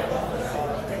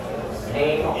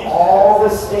 Name all the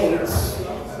states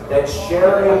that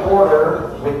share a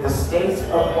border with the state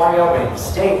of Wyoming.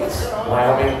 States.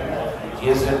 Wyoming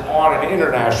isn't on an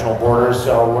international border,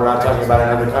 so we're not talking about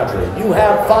another country. You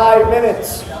have 5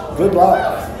 minutes. Good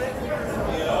luck.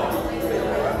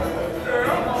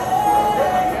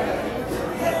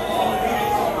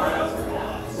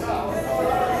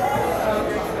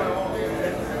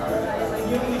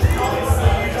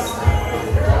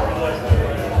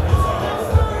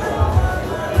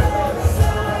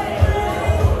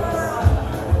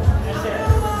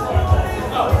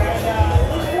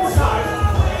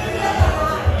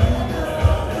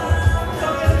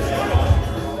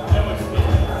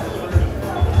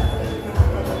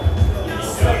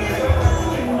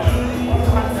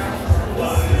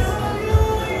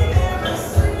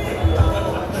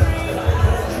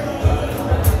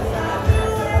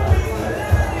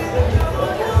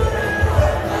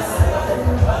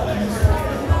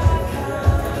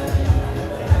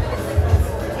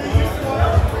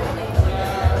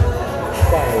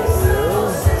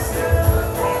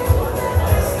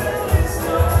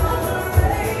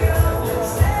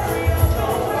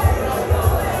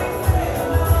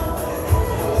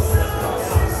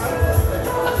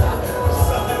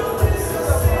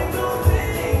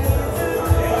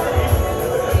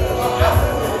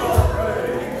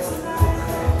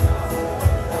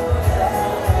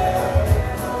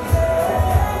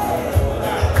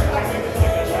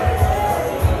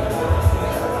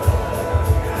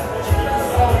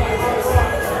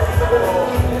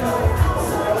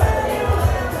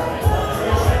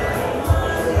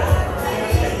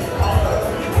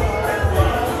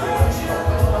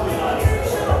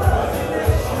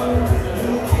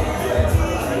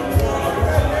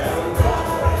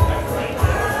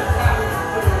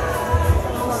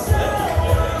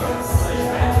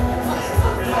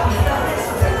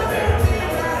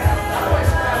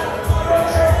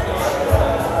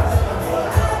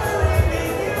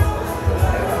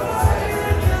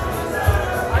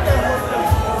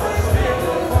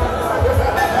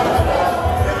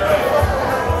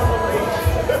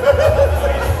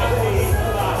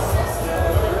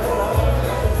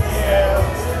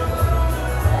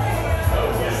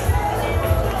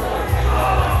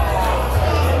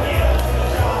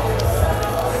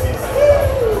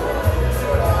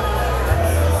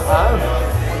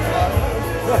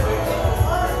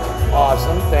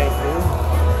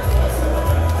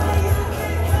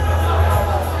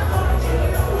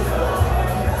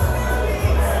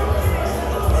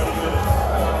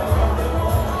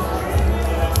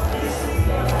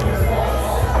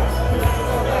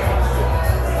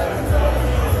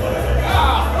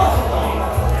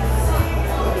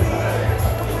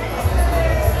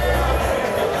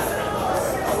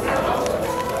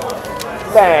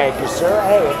 Thank you, sir.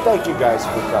 Hey, and thank you guys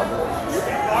for coming.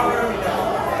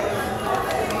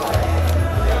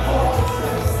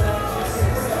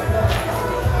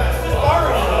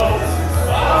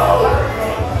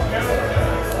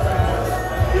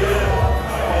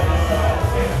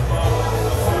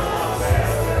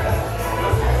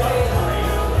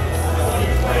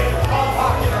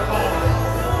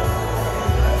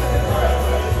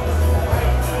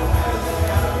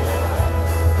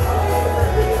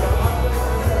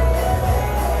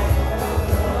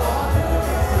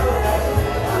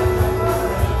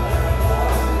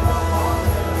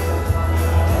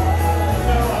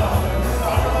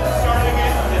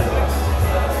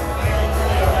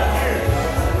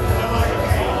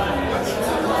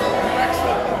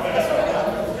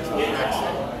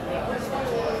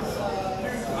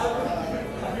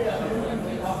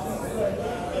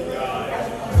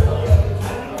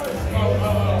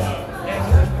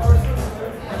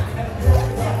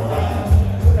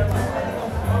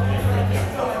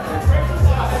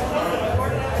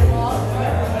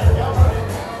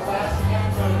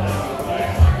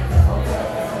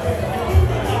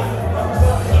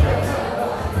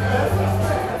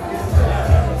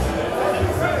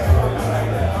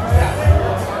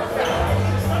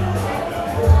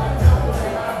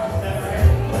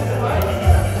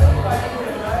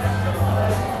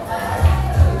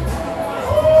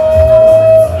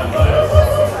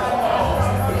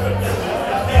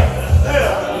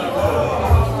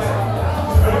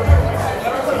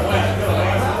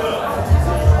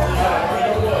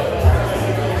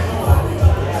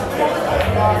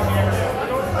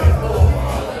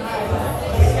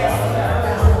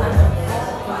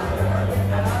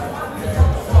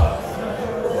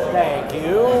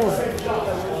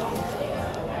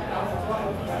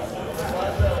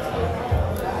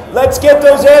 Let's get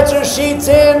those answer sheets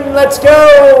in. Let's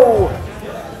go.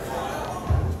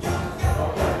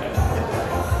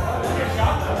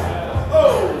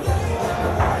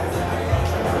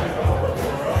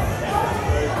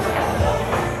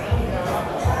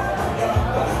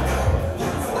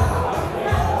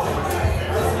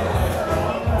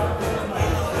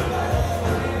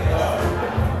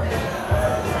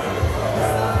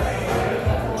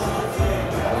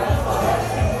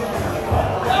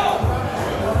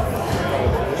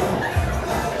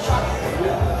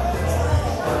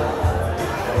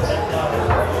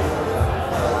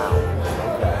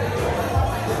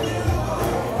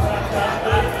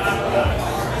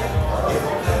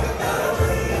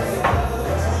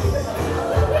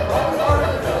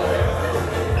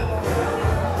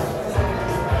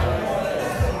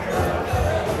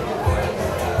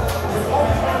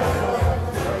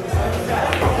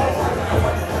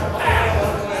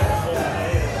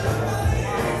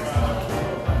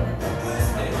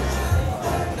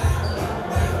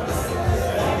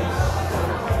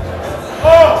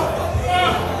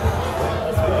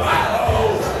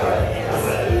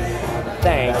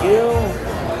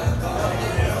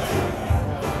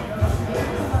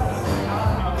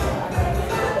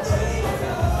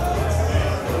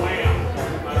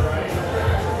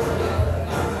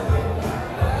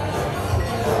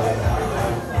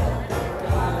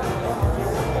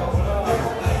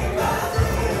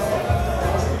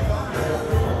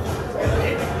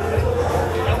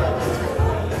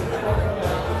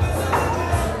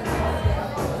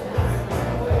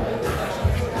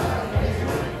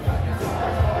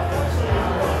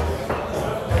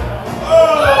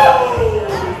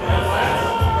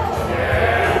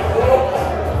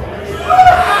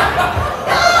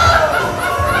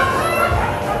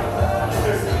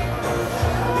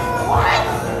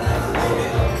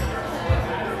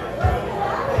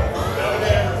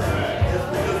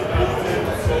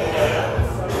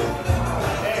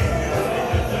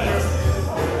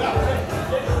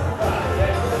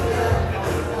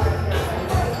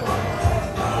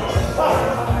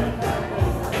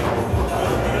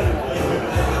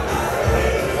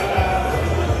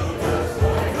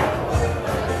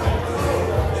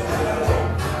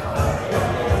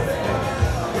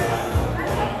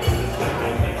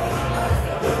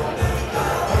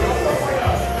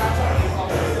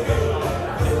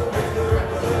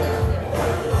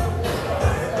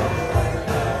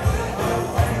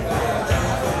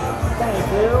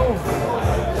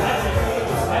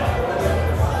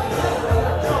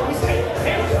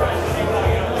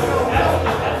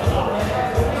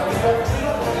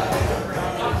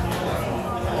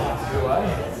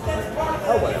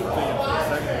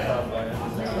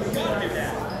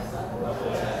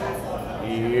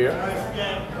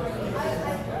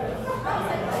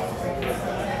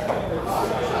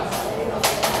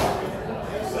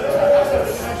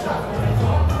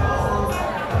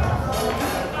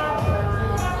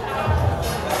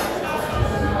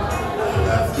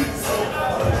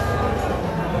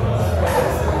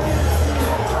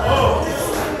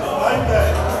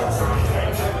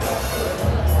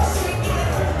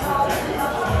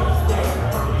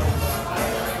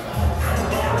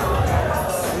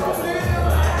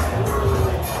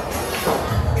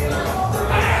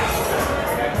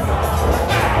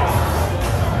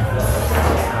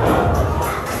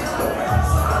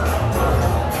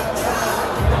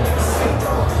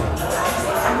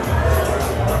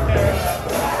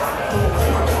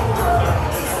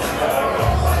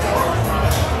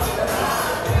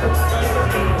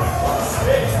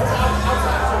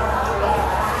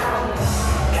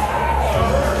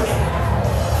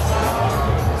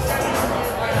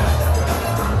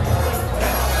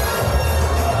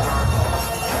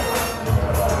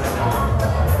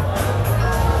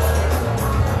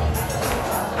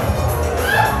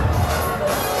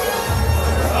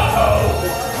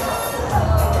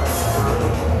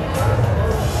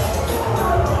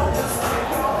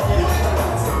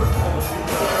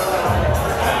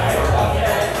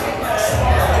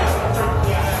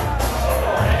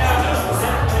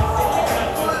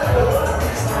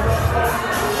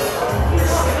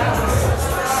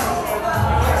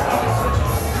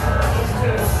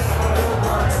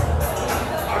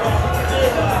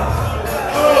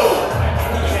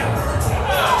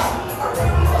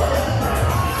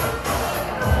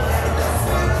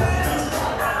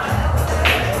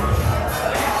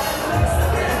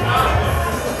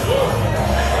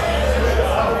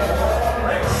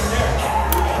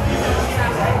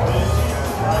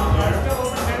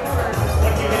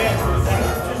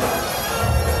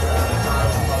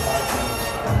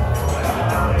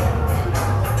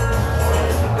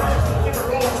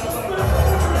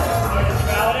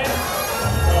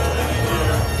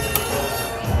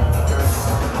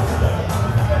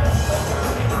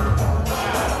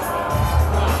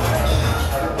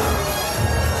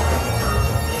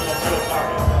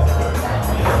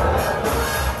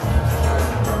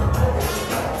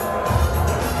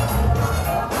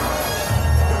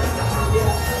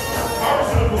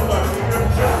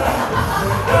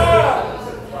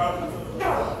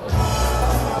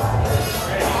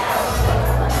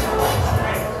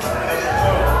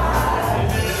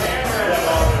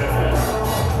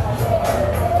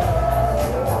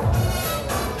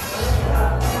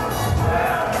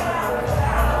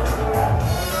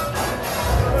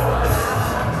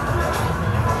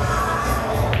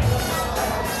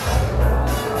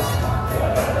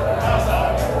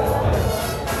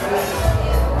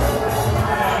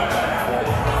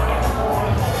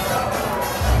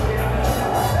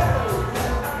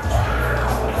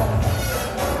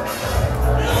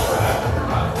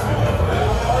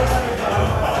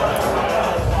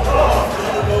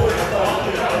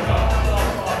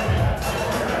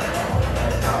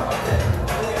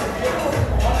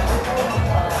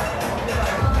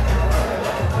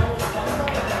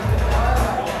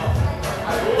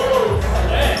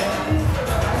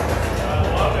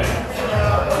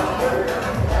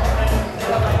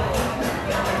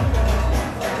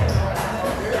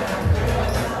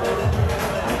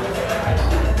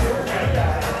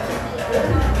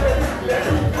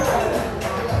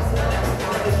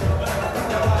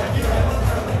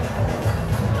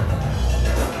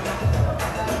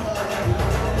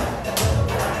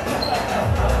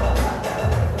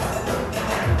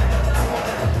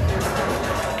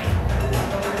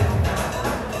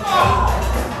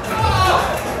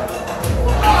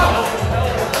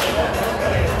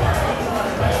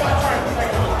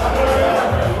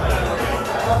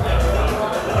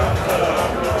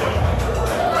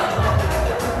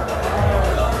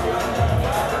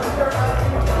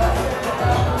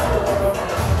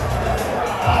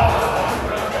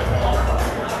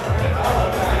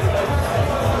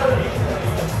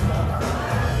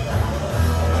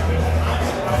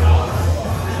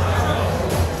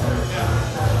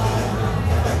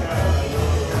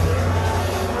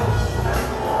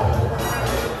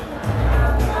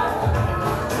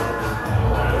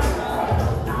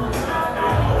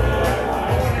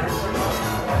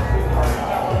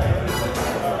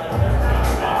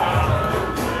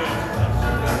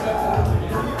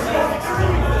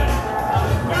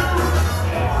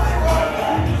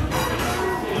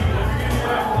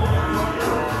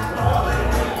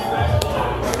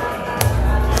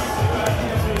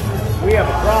 have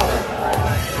a problem.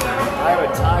 I have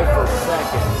a tie for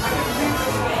second.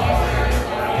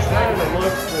 I'm trying to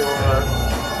look for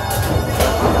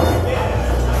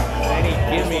Any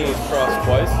gimme cross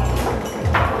twice?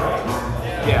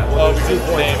 yeah. Well, there's 2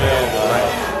 points name there, it, right?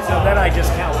 So then I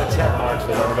just count the check marks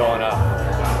as I'm going up.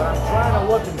 But I'm trying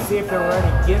to look and see if there were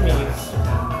any gimmies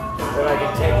that I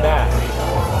can take back.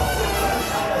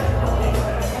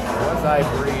 Once I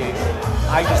breathe,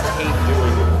 I just hate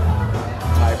doing it.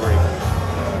 Tiebreakers.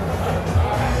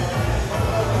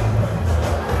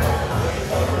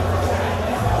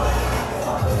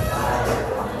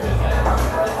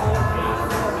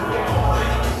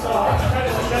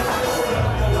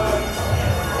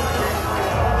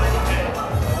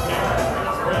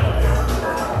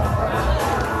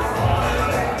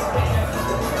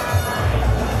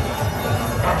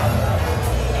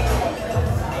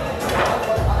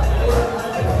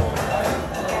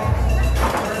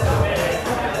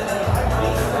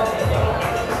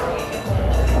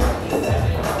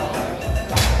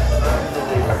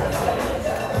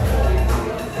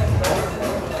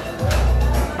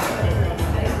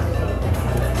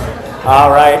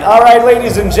 All right,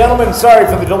 ladies and gentlemen, sorry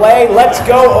for the delay. Let's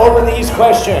go over this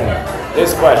question,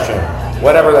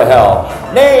 whatever the hell.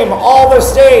 Name all the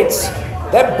states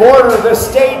that border the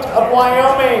state of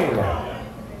Wyoming.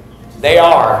 They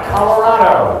are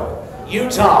Colorado,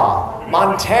 Utah,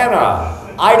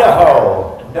 Montana,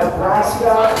 Idaho,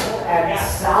 Nebraska, and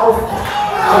South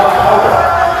Dakota.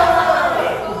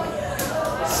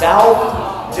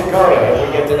 South Dakota. If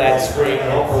we get to that screen,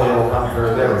 hopefully it'll come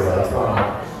through. There we go. It's going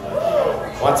on.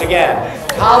 Once again,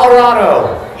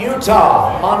 Colorado,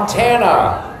 Utah,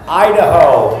 Montana,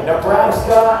 Idaho,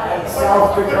 Nebraska, and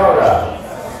South Dakota.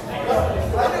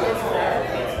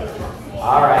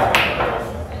 All right.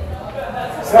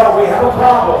 So we have a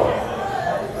problem.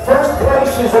 First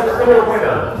place is a clear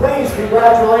winner. Please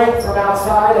congratulate from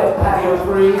outside at patio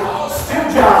 3, Stu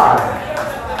John.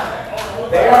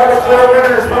 They are the clear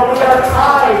winners, but we are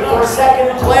tied for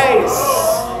second place.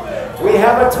 We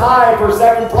have a tie for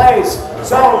second place.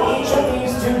 So each of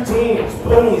these 2 teams,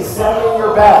 please send me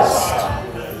your best.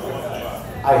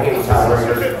 I hate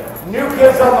tiebreakers. New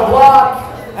Kids on the Block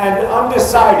and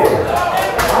Undecided.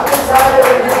 Undecided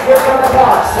and New Kids on the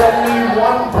Block. Send me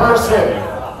one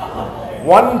person.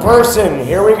 One person.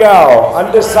 Here we go.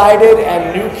 Undecided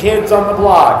and New Kids on the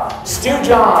Block. Stu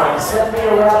John, send me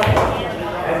a rep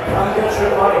and come get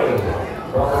your money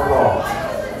from the roll.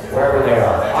 Wherever they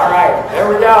are. All right, there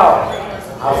we go.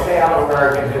 I'll stay out of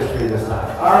American history this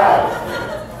time. All right.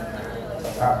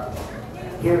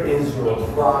 Here is your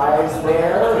prize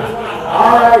there.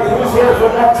 All right, who's here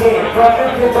from that team? From New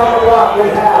Kids on the Block, we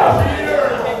have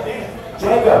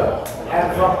Jacob.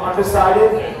 And from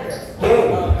Undecided,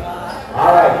 Gabe.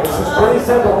 All right, this is pretty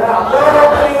simple. Now,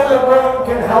 nobody in the room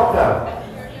can help them.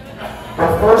 The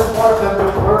first one of them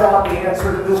to blurt out the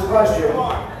answer to this question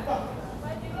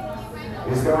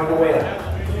is going to win.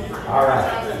 All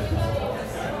right.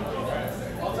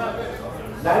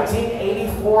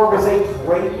 1984 was a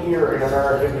great year in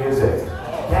American music.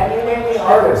 Can you name the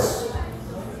artists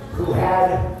who had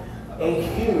a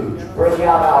huge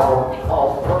breakout album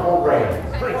called Purple Rain?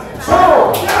 So,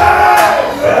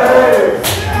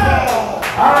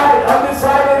 all right,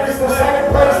 Undecided is the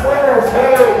second place winners.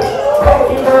 Hey,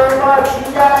 thank you very much.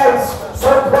 You guys, so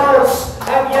close,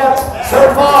 and yet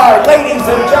so far. Ladies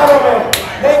and gentlemen,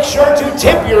 make sure to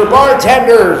tip your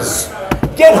bartenders.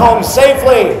 Get home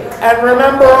safely, and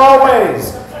remember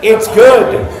always, it's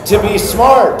good to be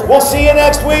smart. We'll see you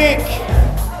next week.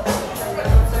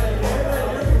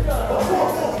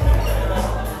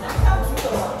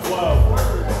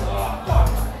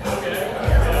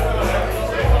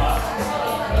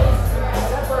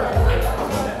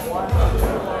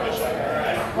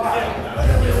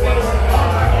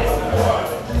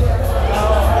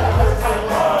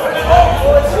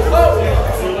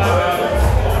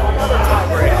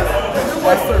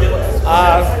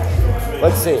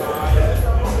 Let's see.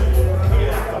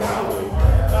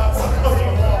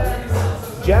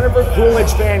 Jennifer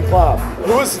Coolidge Fan Club.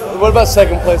 What about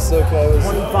second place? Okay,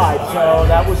 25, so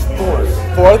that was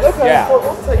fourth. Fourth? Okay, Yeah. fourth,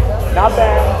 we'll take that. Not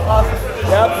bad. Awesome.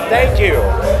 Yep, thank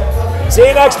you. See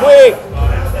you next week.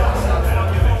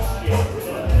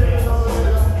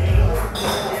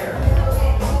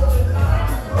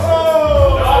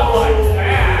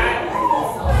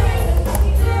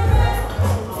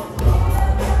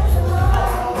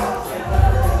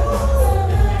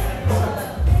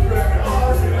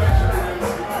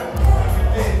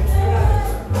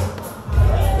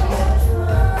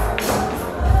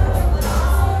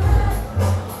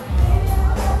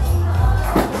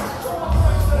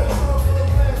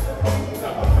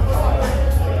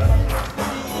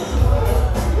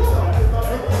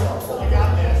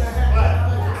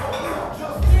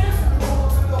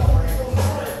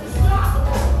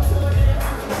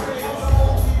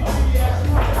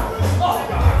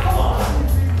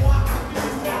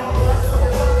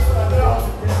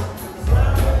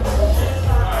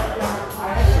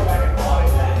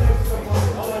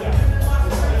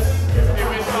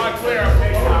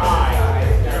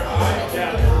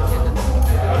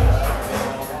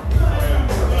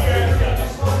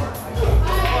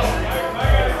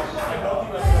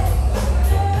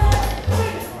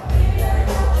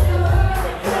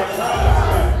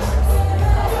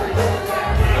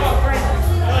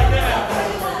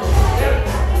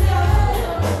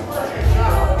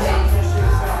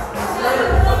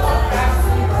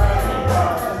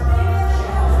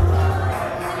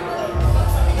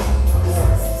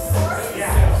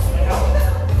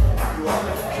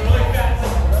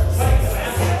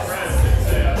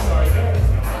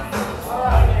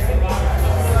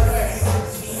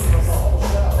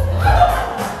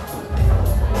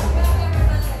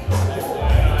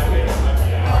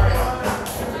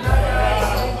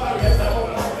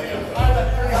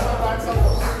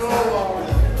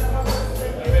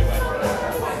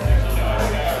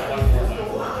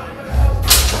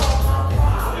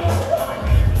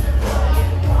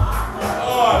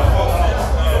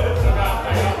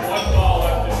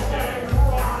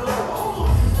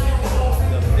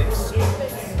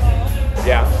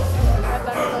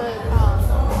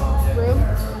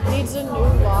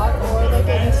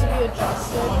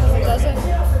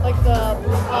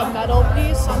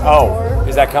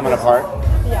 that coming apart?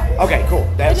 Yeah. Okay, cool.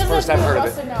 That's the It first doesn't I've have heard to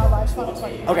of be it. busted now, but I just wanted to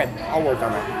tell you. Okay, I'll work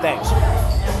on that. Thanks. I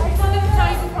wanted to tell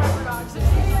you before I forgot. 'Cause it's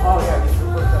usually- Oh yeah, these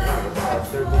are first time.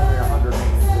 There's only 100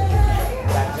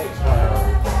 maintenance. That takes forever.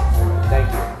 Thank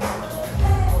you.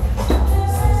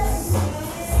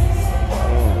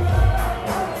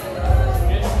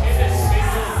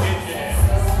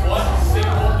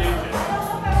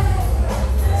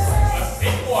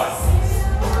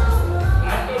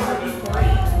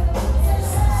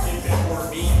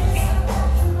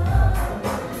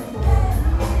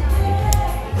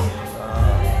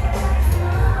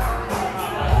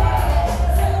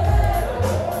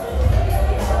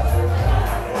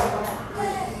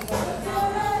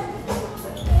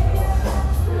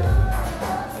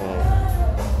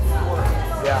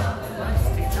 Yeah.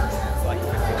 T-shirts, it's like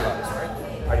 $15, right?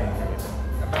 I didn't hear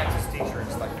A Max's t-shirt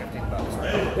is like $15,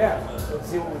 right? you. Yeah. Let's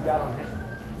see what we got on here.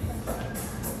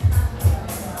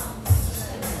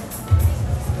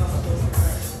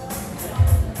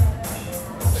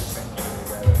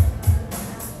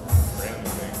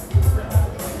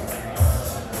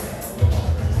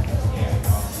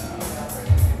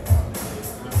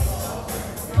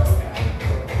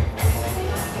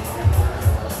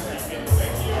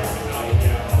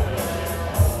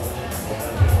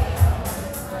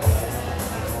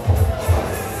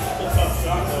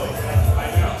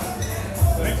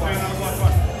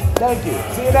 Thank you.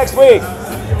 See you next week.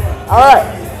 All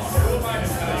right.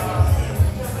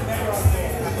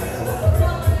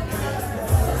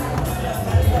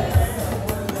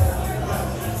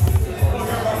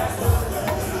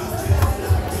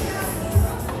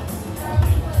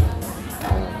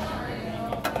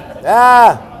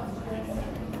 Ah.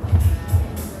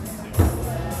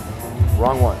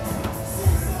 Wrong one.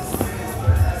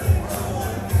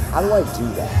 How do I do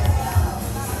that?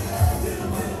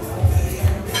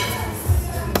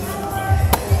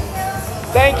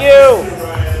 Thank you.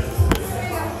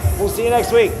 We'll see you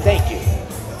next week. Thank you.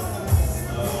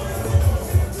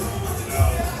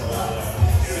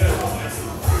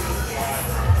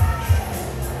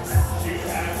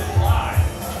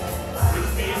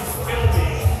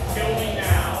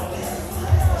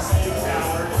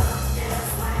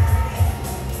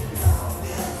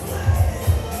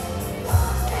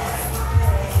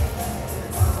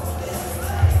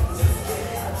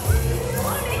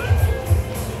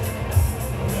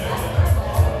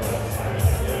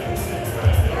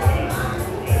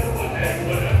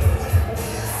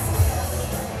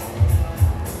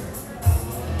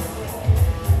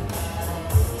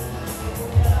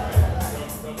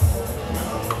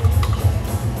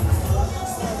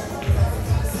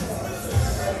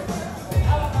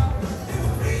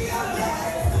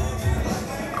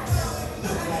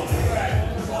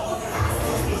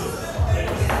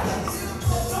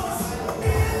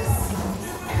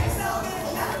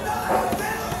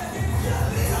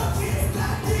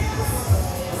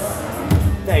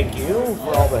 Thank you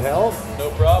for all the help. No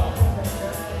problem.